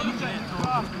 Bravo,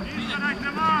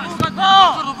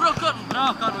 Karlo,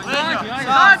 Bravo, Karlo.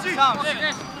 Izađi!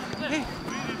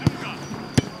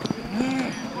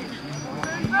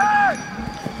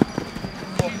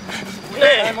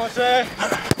 Ne može!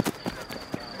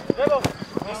 Evo!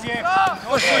 je!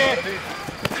 Još je!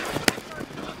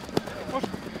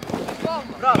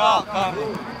 Bravo!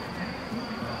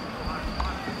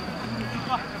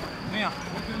 Mija.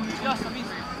 Ja sam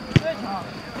mislio.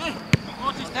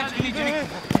 Hoćeš tečki niđe nikako.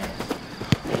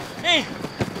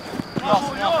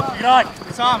 Igraj!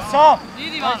 Sam!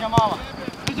 Idi van! Leđa mala.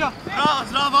 Bravo,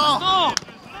 zdravo!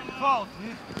 Faul!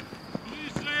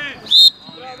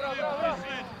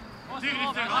 Digni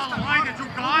se, ajde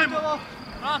Đuka, ajmo!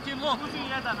 Vrati im lop! Uzi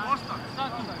jedan,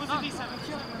 uzi ti se!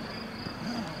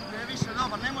 Je više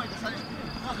dobar, nemoj da sad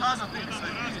hazat ide sve.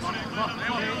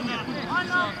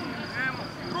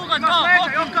 Druga, Imaš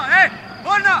leđa, Joka,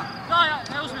 Borna!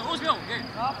 Da, uzmi ovu,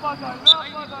 Napadaj,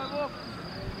 lop!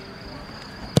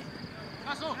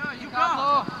 Kaso!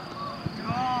 Đuka!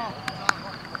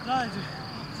 Dajde!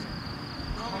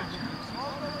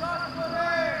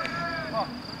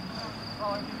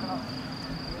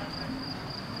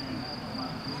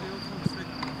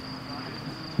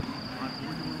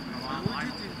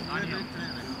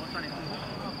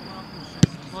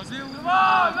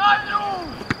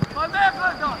 Pa ne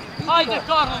gledaj! Ajde,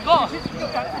 Karlo, go!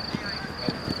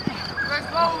 Bez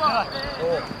faula!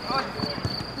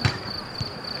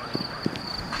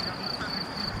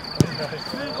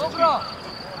 Dobro!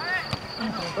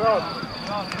 Bravo!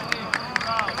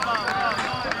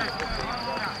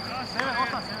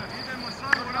 Idemo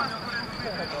samo u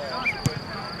rasporedu.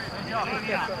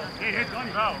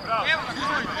 Bravo! Evo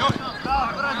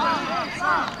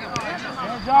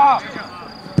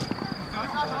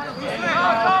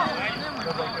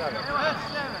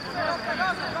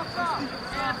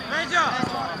Leđa!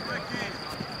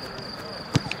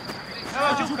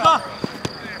 Evo Đuka!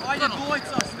 Ajde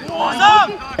dvojca! Sam!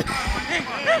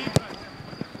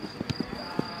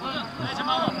 Leđa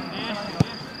malo!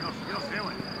 Još, evo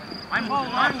je. Ajmo!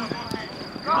 Igraj!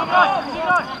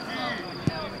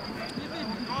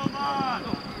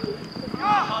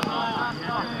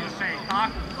 Više,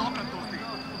 tako, dobro to ti.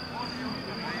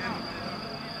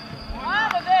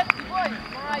 Ajmo, dečki, boj!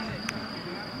 Ajde!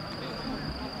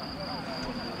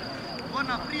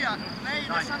 Borna prija, ne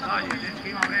ide sad na Dalje, drugi. dečki,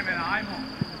 ima vremena, ajmo.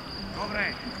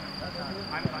 Dobre.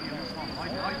 Ajmo, Danijel, još malo.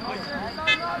 Ajde.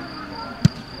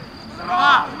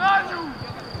 Prva! Nađu!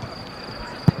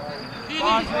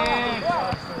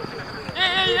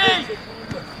 Ej!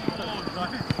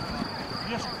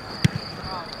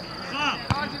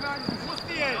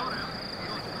 Pusti je! Još!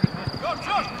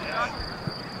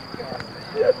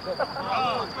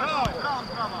 Bravo!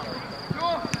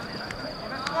 Još!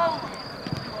 Bez faula!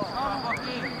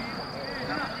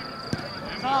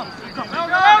 Evo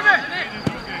ga, ovdje!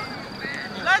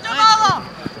 Leđa malo!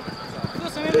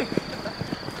 Tu se vidi.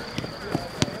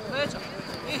 Leđa.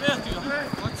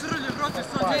 Ocrlje, brate,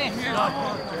 sad je mjera.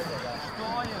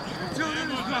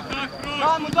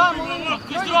 Damo,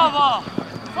 zdrava!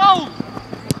 Faul!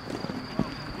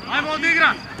 Ajmo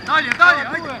odigrat! Dalje,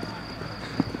 ajde!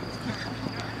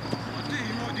 Ti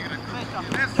ima odigrat.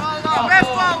 Bez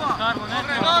faula!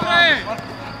 Dobre!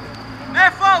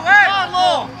 Ne faul,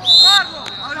 Karlo!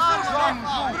 Ali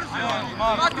brzo!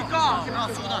 Mati kao!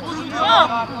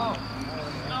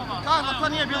 Karlo, to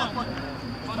nije bilo kod...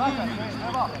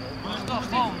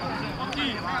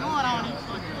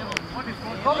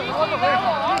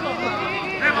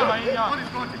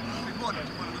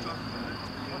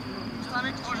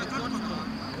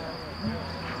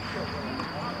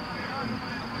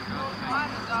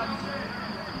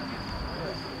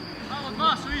 Samo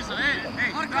dva su iza, ej!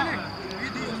 Arkane!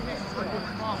 Idi!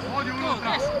 Odi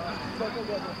unutra!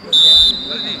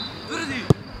 Tvrdi!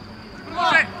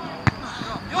 Može!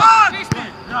 Van!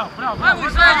 Bravo! Ajmo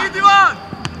sve, idi van!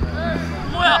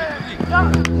 Moja!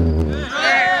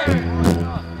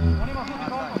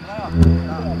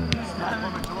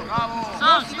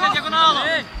 Sam si ide dijagonalno!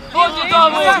 Ovdje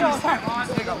tamo!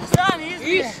 Stani,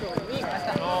 izbije!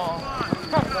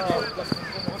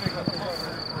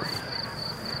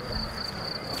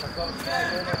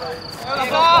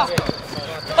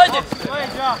 Hajde!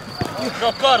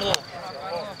 Bravo, Karlo!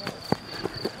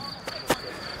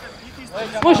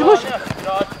 Može!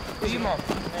 Ima!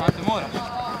 Ajde, mora!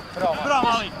 Bravo,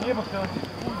 Ali!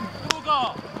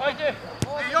 Druga! Hajde!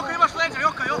 Joka, imaš leđa,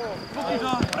 Joka!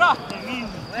 Bravo!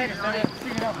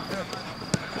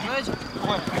 Leđa!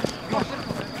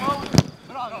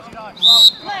 Bravo,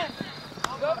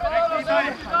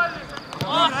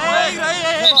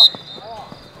 Ej!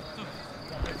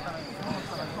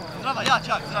 Zdrava, ja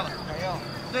čak, zdrava.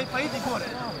 Dej, pa idi gore.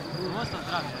 Ostao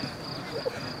zdrav.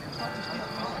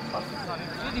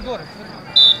 Idi gore.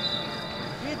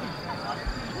 Idi.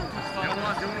 Evo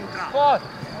ulazi unutra. Pod.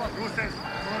 Rusec,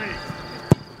 sorry.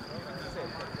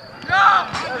 Ja!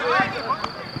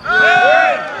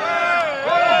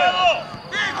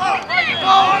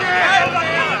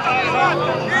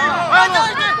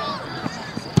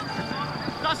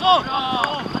 So!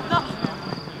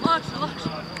 Lakše, lakše.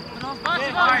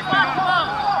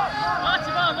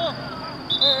 Baci vamo!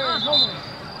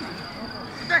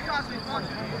 Gdje kasni,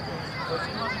 pođe?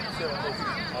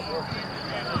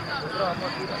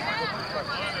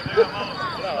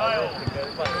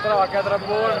 Strava kad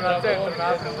raboni na centru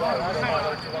naslov.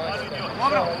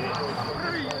 Dobro.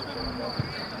 Prvi.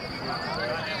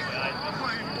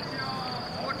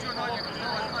 Počeo dalje.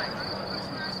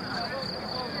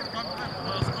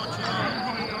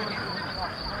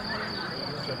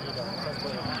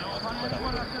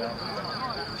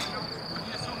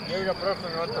 Nije ga prošlo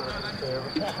mi od tebe.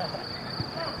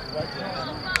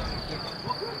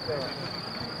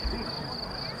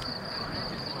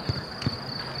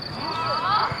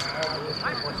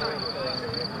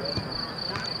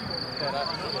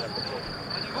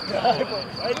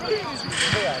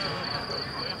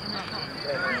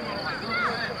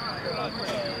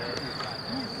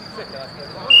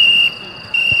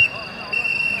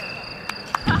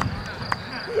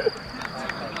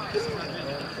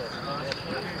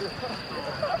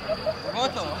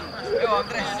 Gotovo. Evo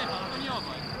Andres.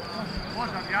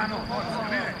 Možda Bjano, možda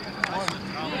vide.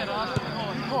 Nije rašao,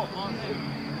 no.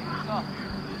 Da.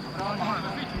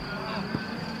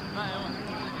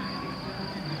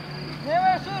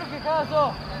 Nemoj šurke,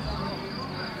 Kazo!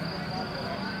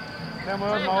 Nemoj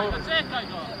odmah ući. Čekaj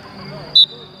ga!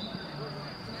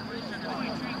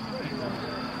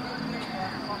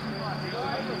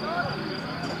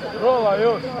 Rola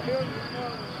još.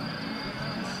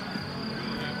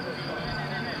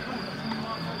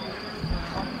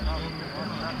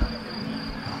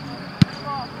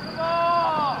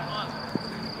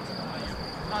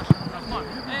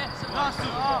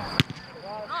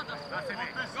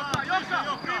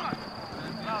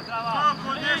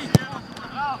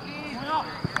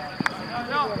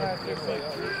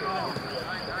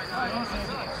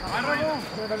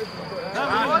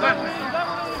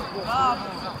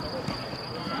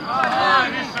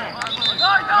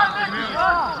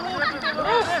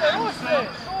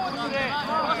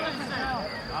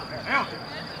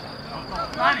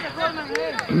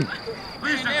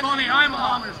 Bliže, Toni, ajmo,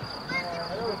 Amiš.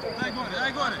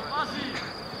 Daj gore.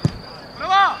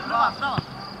 Prva!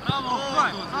 Bravo!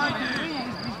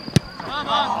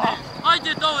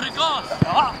 Ajde, dobri, gas!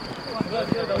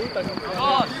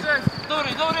 Dobri!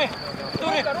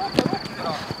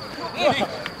 Idi!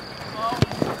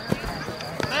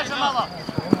 Reže malo!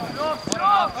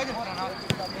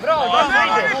 Bravo,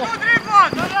 Ajde,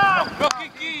 driblat! Bro,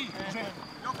 Kiki!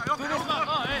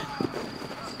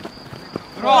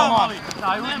 Bravo, mali!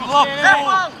 Nema loptu!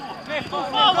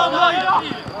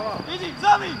 Idi,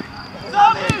 zami!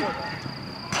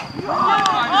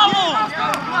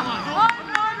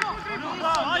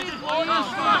 Ajde,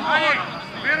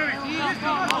 Verović!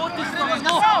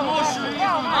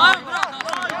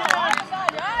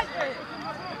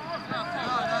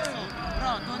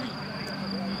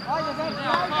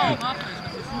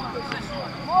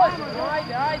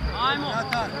 Ajmo!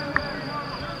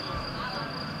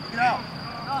 Igrao.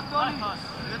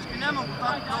 Dečki, ne mogu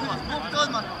tako odmah, skupite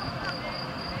odmah!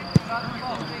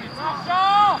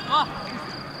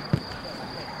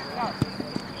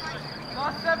 Na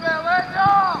sebe,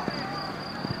 leđa!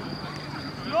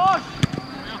 Još!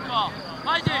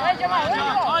 Ajde!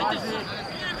 Ajde se!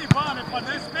 Idi, Bane, pa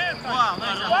ne smetaj!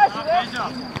 Leđa!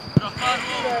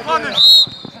 Padneš!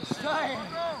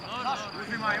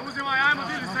 Uzimaj, ajmo,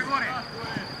 diži se gore!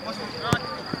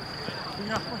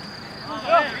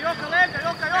 Joka, leđa,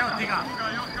 Joka! Evo ti ga!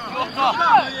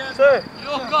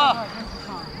 Joka!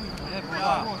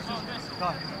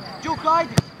 Đuka,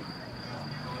 ajde!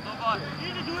 Dobar!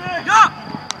 Idi, Duje! Ja!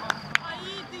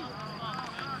 Idi!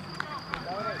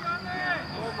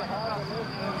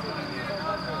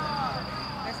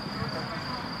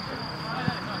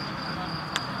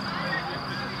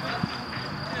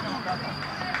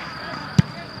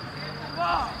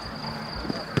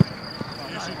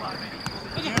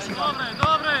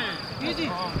 Dobre!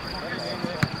 Idi!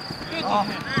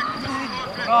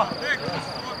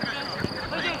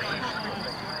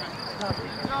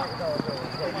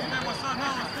 Idemo sad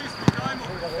malo stisnut, ajmo!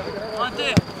 Ante!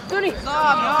 Stani!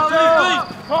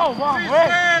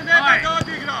 Nemoj da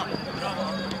odigra!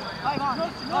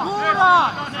 Gura!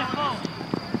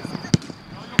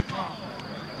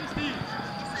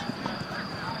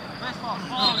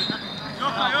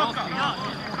 Joka!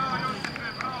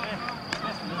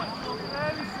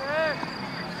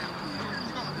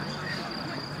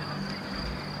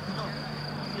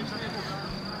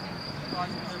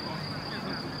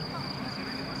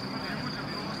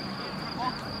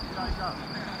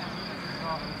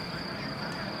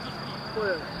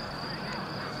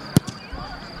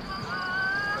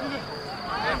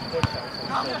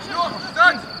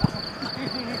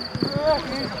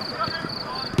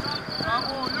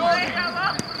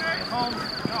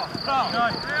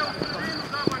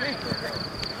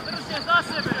 Drži za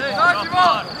sebe!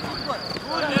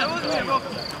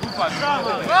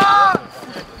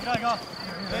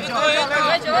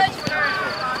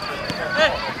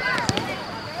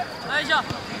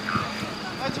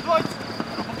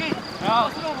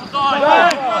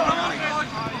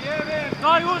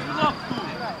 Daj uzmi loptu!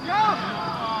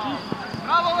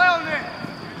 Bravo Leone!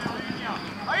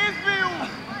 A izbiju!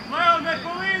 Leone po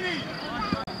liniji!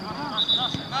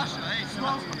 Naša, ej,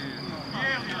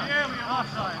 Lijeli,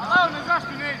 naša je. Leone,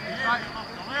 zašto ne ide?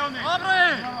 Leone! Dobro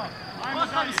je!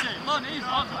 Ostavi se! Leone,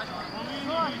 izvod! Po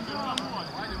liniji,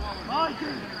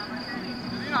 ajde!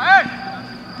 Dina, ej!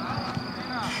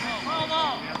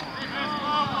 Malo!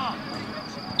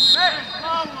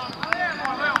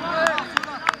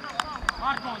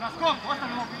 Marko, na skok,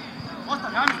 ostavi loptu.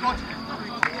 Ostavi, ajmo skočiti.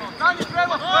 Danji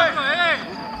prema svoje. Dobro, ej!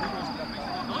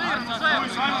 Dolirno sve! Ajmo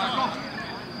na skok.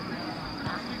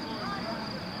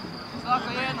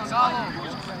 Svaka jedno, galo.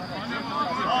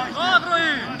 Dobro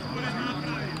je!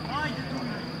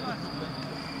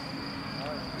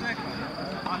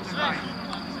 Čekaj.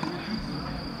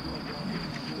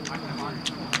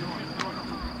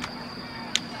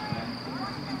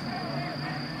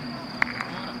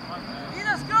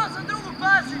 Ide skroz za drugu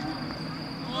pazi!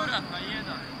 Povrat na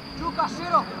jedan. Čuka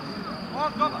širok.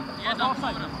 Jedan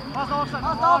povrat. Pas za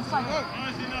offside, ej.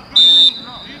 Pazi na prvu.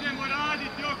 Idemo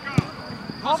raditi, Joka.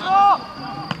 Dobro!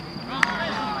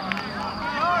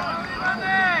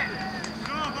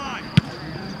 Šabaj.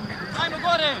 Ajmo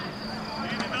gore!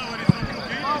 Idi Davori za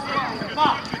ruke, idi za ruke. Pa!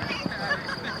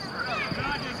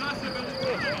 Radje za sebe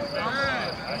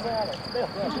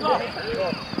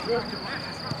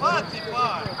Pati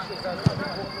par.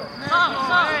 Sam!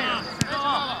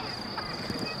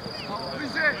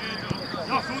 Bliže.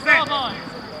 Još uze.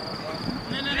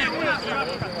 Ne,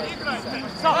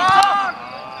 Sam!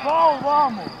 Faul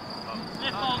vamo! ne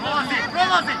faul,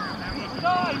 Prolazi.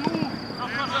 Daj mu!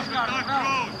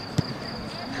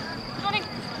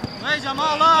 Leđa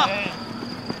mala!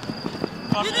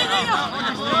 Idi,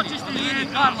 očisti! Idi,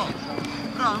 Karlo!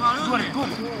 Bravo, mali uzmi!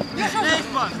 Ne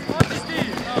ispas! Očisti!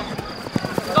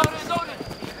 Dobre!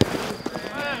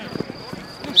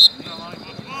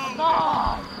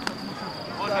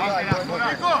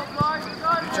 Tiho!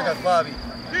 Čekat plavi.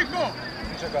 Tiho!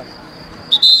 Čekat.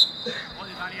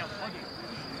 Odi Daniel, odi.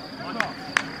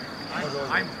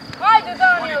 Ajmo. Ajde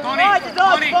Daniel, Toni, ajde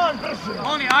da Toni. span brže!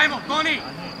 Toni, ajmo, Toni!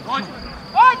 Dođi!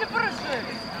 Ajde brže!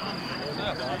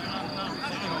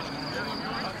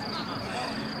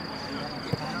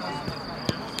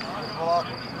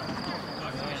 Polako.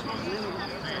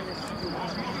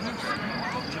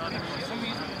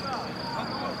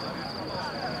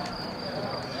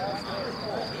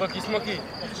 Smoki.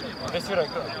 Ne sviraj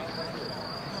kraj.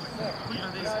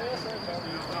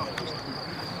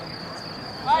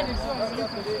 Ajde, uđi,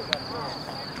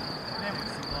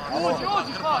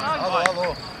 Svan, ajde!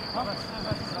 Alo.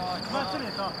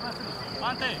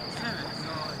 Ante!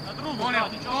 Na drugu!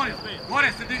 Toni,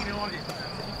 gore se digni ovdje.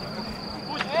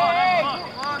 Uđi, Ej!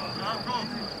 Zdravko,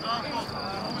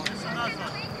 uđi se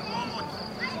nazad. Pomoć.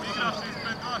 Igraš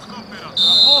ispred dva stopera.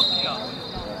 Bokija!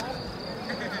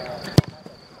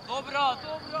 Dobra!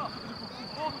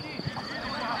 Boki!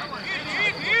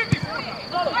 Idi!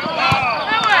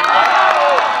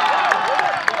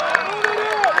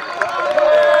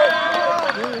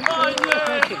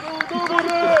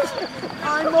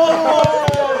 Ajmo!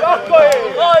 Tako je!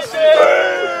 Ajde!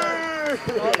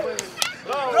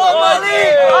 Romani!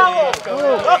 Bravo!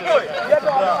 Tako je!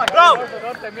 Bravo!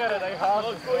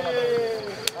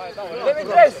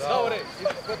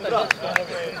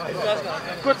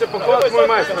 Ko će pohvaliti moj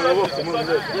majstor na loptu?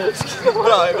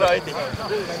 Bravo, idi.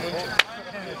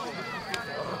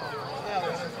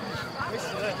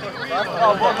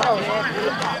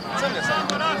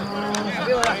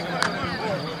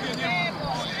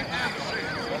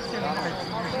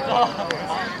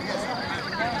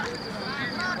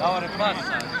 Davore, pas!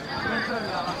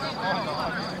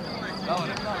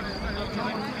 Davore!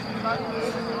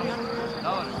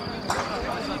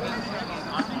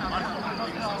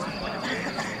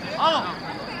 Alo!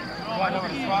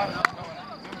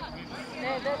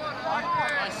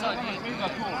 Aj sad, nije druga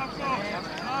tu.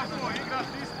 Tako, igraš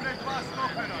ispred dva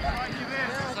stopera. Zadnji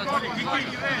vez.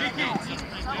 Kiki.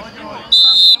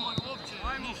 Nemoj uopće,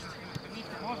 ništa.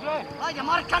 Može? Ajde,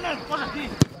 Markane! Može ti!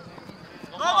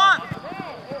 Dobar!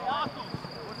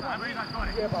 Ajmo izaći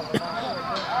gore.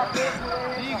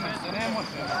 Digne se, ne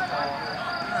može.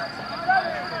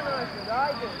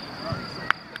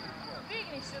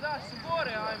 daš se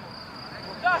gore, ajmo.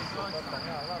 Daš se.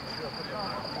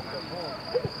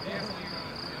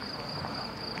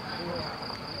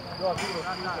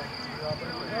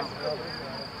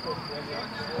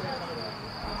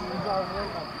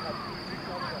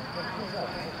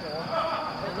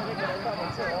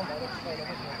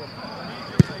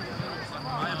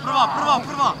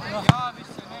 Prva! Javi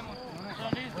se, nemoj.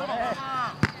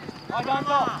 Ajde,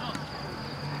 Ando!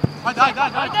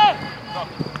 Ajde!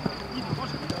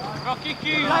 Bro,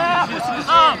 Kiki!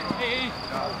 Sam!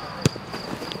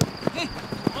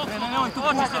 Nemoj tu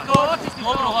pušta.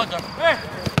 Dobro, lagan.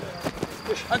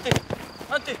 Ante!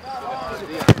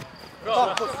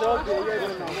 Kako se ovdje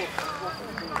jedina.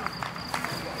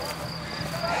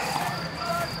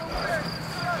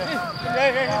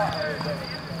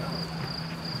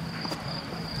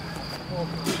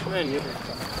 Meni je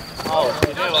malo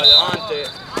ti ne valja, Ante.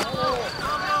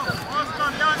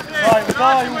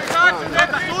 Daj.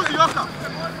 Neka, služi, Joka!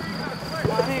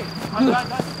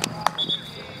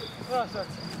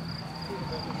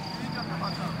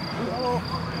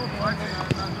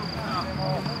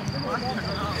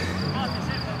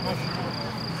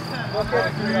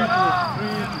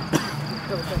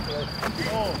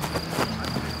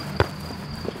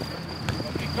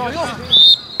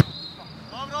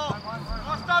 Dobro,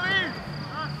 ostavi!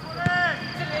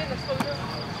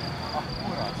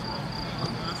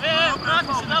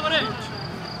 Vrati se, Davore!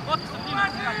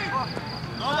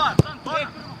 Dobar,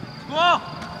 go!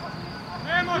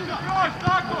 Ne može još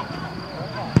tako!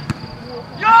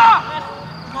 Ja!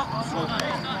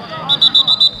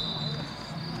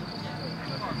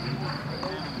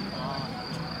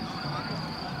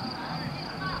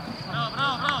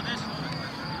 Bravo, desi.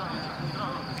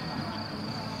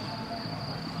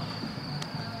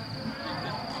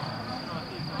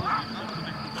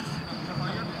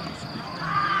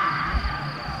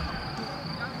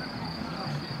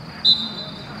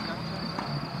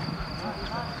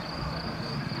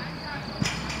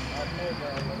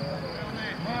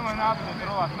 Nemoj napred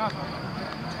trovat, nazad.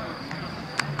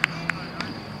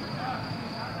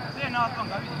 Gdje je naklon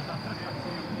da vidiš da trka?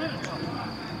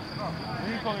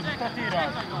 Niković, šta ti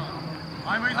radi?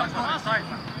 Ajmo izaći gore,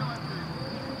 sajta.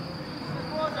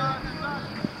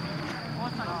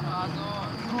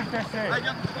 Skupte se.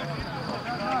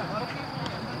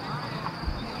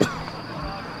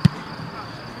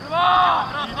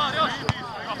 Prva, još!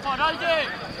 Ajde!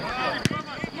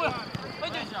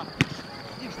 Ajde za!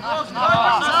 Sam,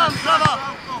 prava!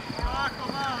 Tako,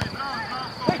 mali,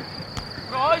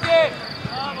 bravo! Ajde!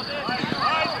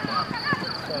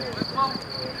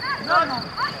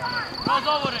 Bravo,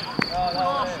 Davore!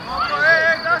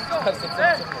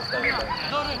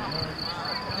 Davore!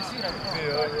 Ne sviraj!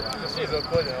 Za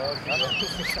polje,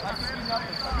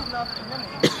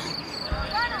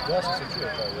 ja sam se čuo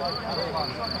taj.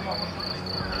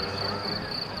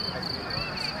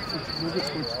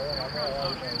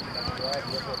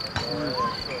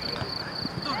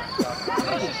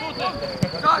 Brži šute!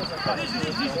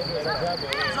 Diži!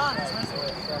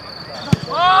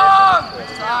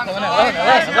 Sam! Lene!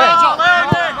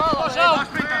 Može!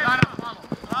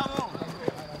 Bravo!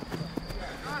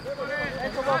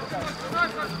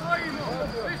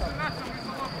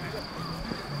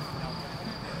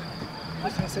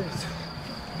 Mislim na sedmicu.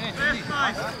 Ne, ti!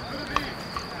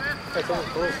 Kaj to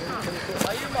je?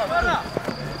 A ima!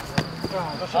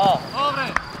 Dobre!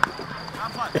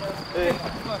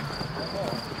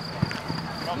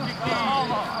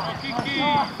 Kiki!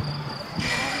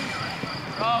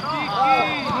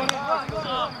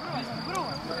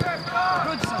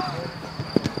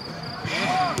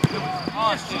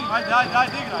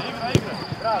 Ajde, igra!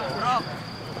 Bravo!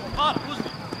 Var, uzmi!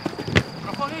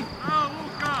 Profoni! Bravo,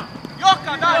 Luka!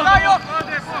 Joka, daj Joka!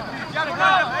 Ode,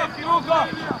 Luka!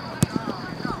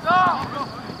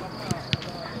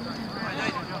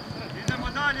 Idemo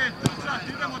dalje,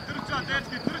 idemo trčat,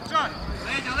 dečki, trčat!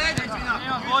 Leđa, izvina!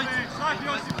 Nema dvojice! Sad,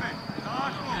 Josipe!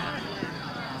 Tako!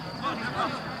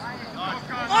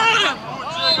 Dobro!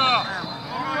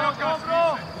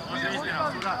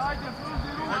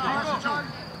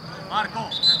 Marko!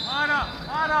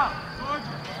 Mara!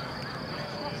 Dođi!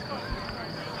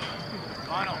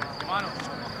 Ivano!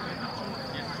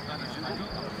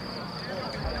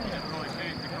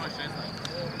 Broj 16.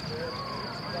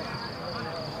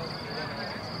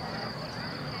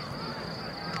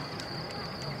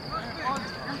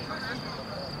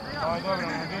 Aj, dobro,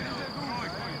 ne diži.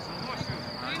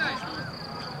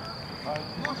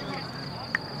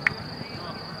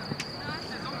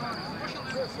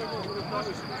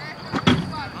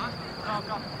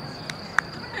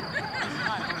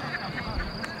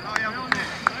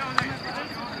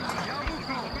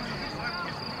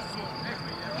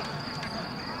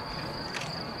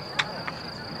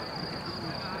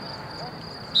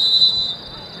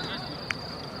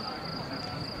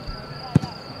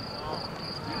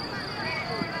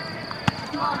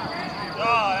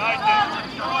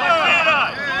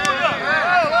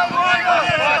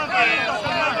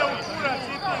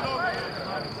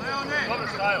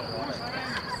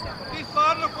 Ti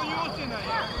stvarno konjutina je.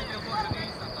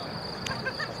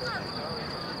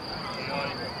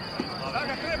 Da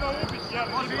ga treba ubiti, jel?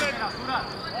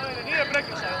 Nije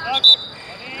prekršaj, tako?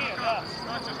 Pa nije, da.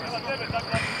 Nema tebe tako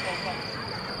napisao.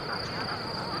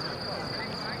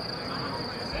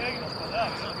 Ne igraš, pa da.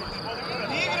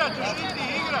 Igrat ćeš i ti,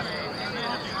 igrat.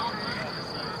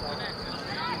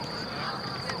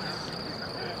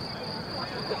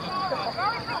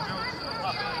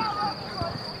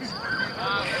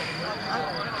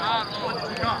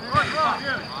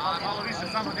 Malo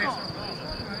više, samo desno.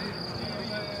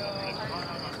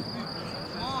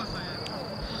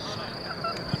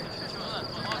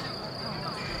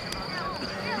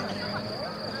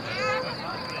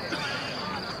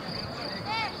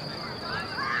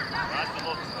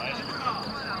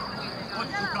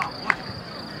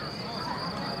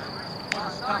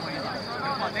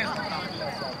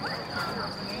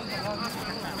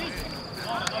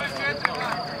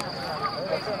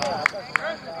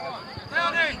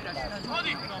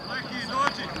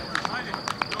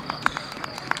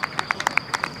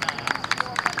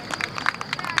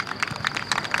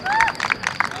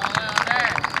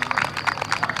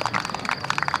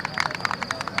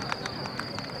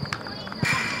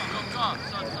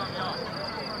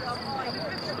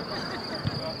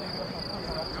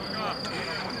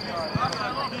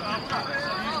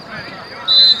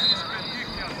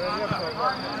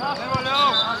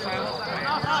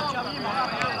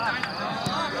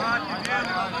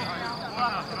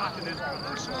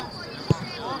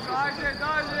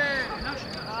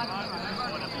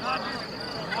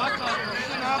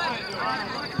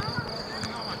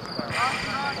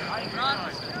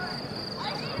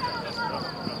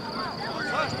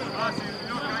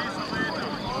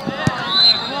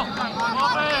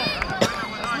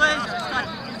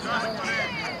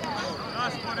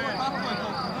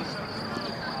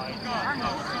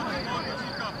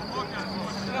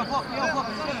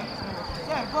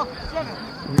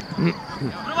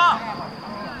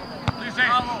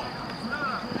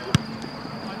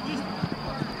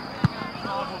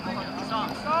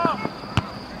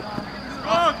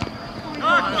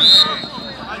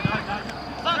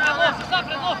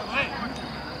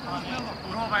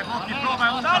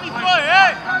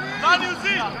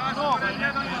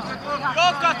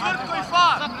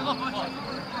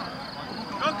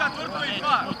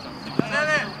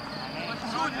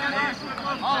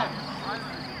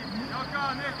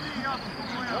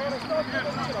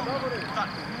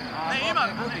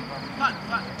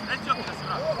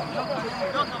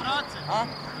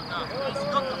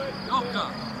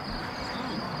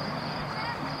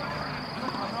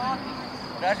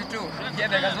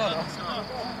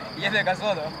 Jebe ga s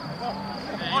vodom.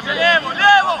 Može lijevo,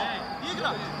 lijevo!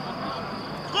 Igra!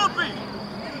 Skupi!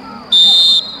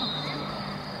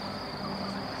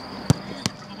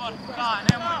 Daj,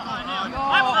 nemoj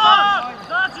to! Ajmo da!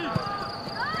 Znači!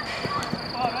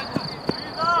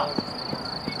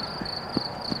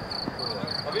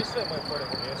 A vi sve moje fore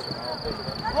nijesu.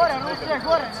 Gore, Rusije,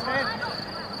 gore, ne vredi.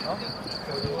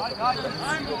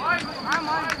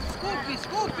 Ajmo,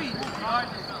 skupi!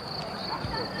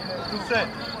 Tu se!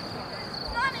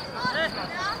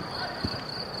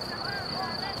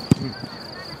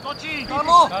 Toči!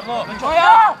 Karlo!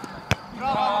 Moja!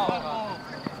 Bravo!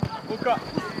 Luka!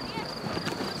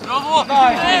 Bravo!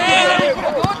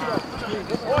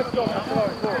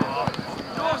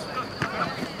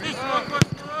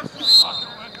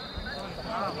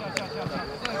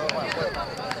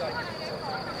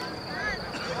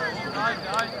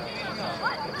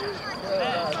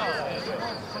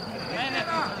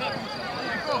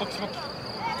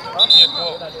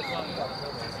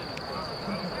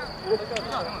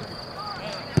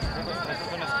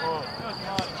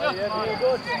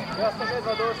 Ja sam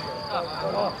jedva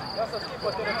došao. Ja sam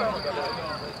skipao telefonu da gledam.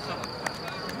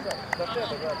 Za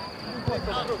tebe gledam.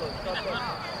 Nešto drugo.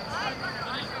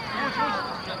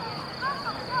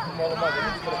 Malo manje,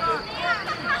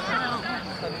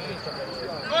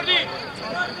 Gordi!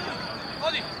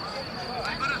 Odi!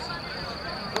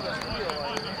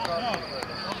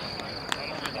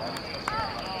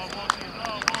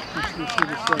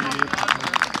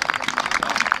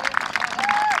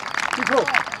 Tiho!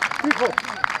 Tiho!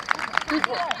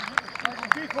 Tiho!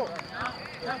 Tiho!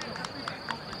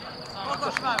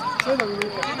 7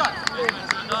 minuta.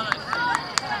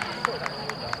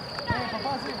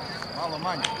 Malo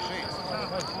manje, 6.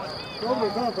 Dobro,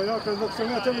 znam, pa ja dok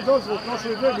sam ja tebi dozvol, prošlo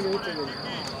je 2 minute.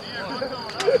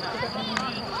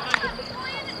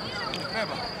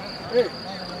 treba. Ej!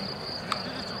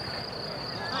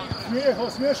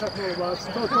 Smiješak ne ubaci,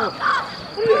 to.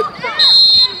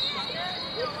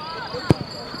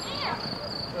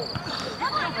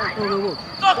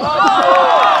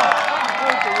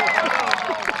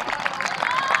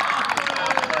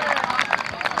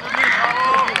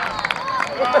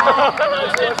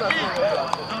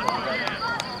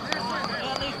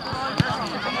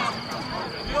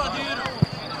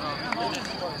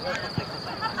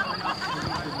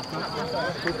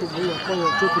 Kako bilo, pojel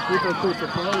 4 puta to se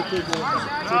pravi, to je bilo.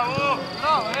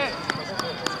 Bravo, ej!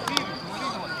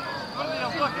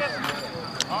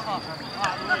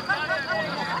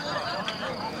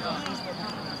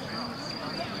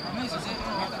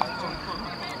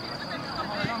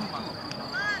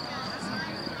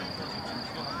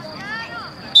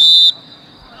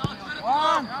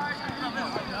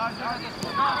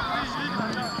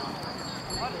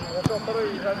 Ja to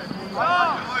prvi igrani.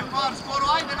 Ovo je par, skoro,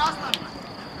 ajde, nastavi.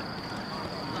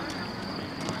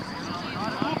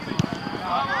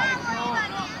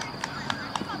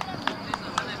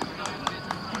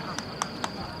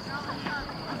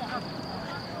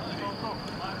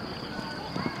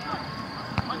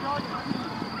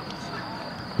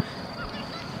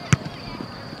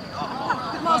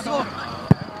 Maslo!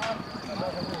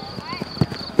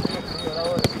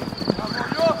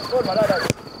 Forma, daj.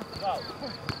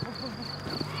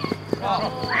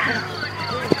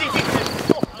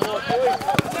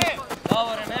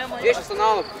 Davore, nemoj! Više sam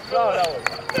nalog. Bravo.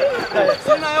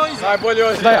 Sina, evo iza! Najbolje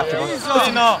ovo je Iza!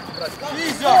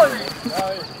 Iza!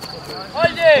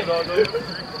 Ajde!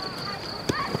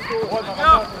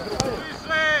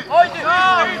 Ajde!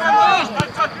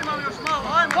 Čak imam još malo,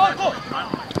 ajmo! Koliko?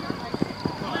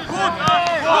 Kut!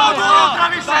 Unutra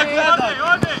više!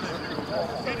 Ode!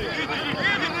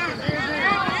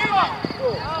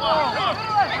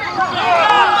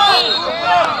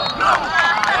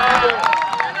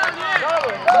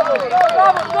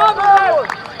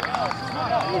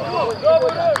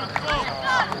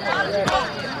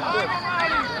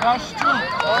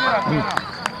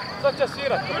 Sad će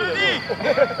svirat.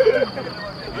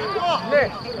 Ne,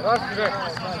 rastiže.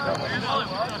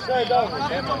 Šta je dao?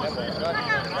 Nemoj.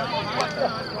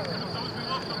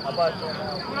 A baš.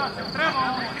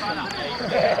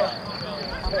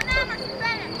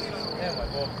 Nemoj,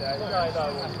 Bog te, ajde da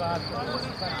ovo znati,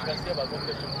 da sjeba Bog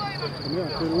te ću. Ja,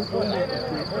 to je upravo,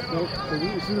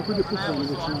 svi da kod pucanje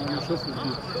već na 16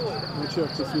 dnije. Znači,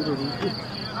 ako se svira ruku,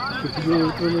 to je bilo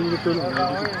upravo na to nama.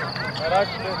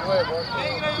 Račite dvoje, Bog.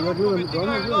 Ja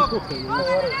gledam kokanje,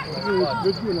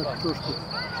 već bio na trošku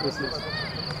 16.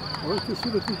 A ovo će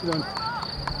svira tih dana.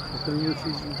 Ako mi već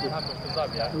izgleda. Nakon što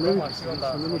zabija, Lević se,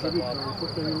 ne može biti, ali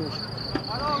kokanje nešto.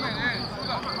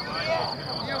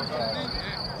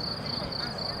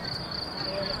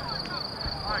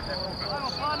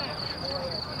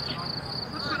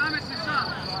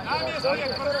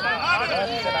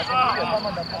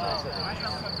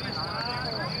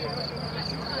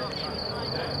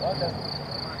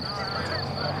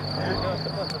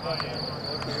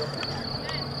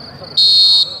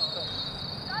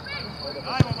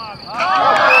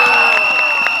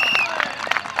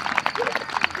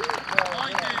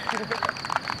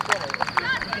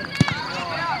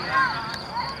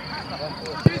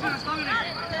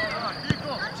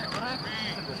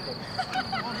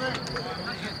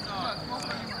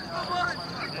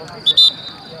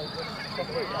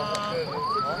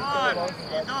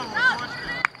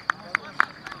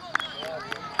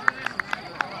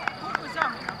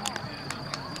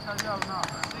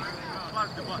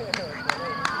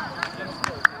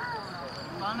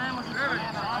 Pa ne može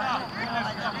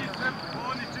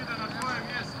Oni čide na tvoje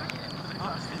mjesto.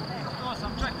 to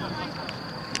sam čekao.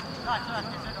 Daj, sad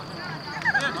ti čekao.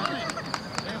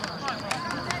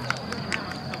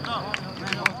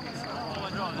 Ovo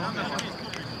je dobro.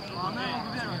 A ne mogu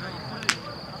vjerovati da je prvi.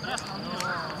 Adresno nije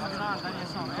sam. Znaš da nije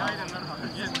sam. Ja idem vrha.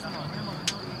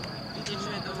 Vidi će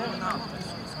da je na.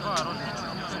 Dva rođića.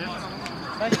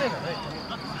 Daj čega, daj.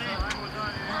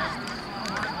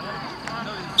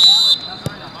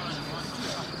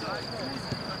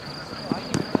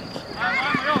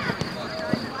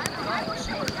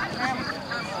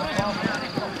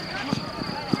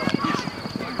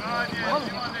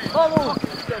 Bravo!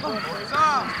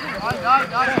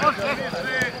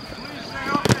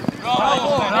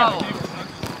 Ajde, bravo!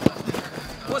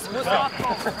 Pusti!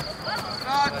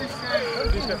 Vrati se!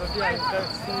 Viš kad sam ti ja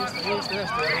nisi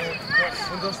nešto,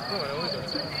 on došli pomere u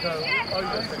Vidovci. Ali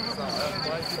da se ne znao,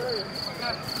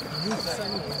 nisi sa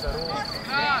njim za rovu.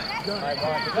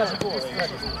 Ajde, kaži gol,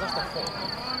 zašto je to?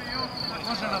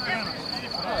 Može na prenos.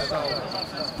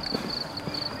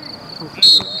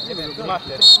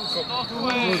 Mater.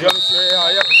 Ja mislim,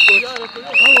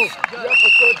 ja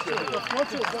poskočio.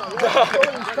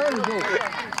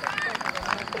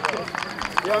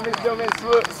 Ja mislim da meni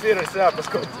svirao se ja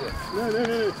poskočio.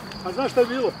 Ne. A znaš šta je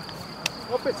bilo?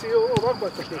 Opet si ovako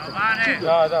bacaš nekako. Vane!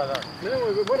 Da.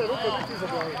 Nemoj, mora ruka biti iza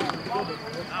glave.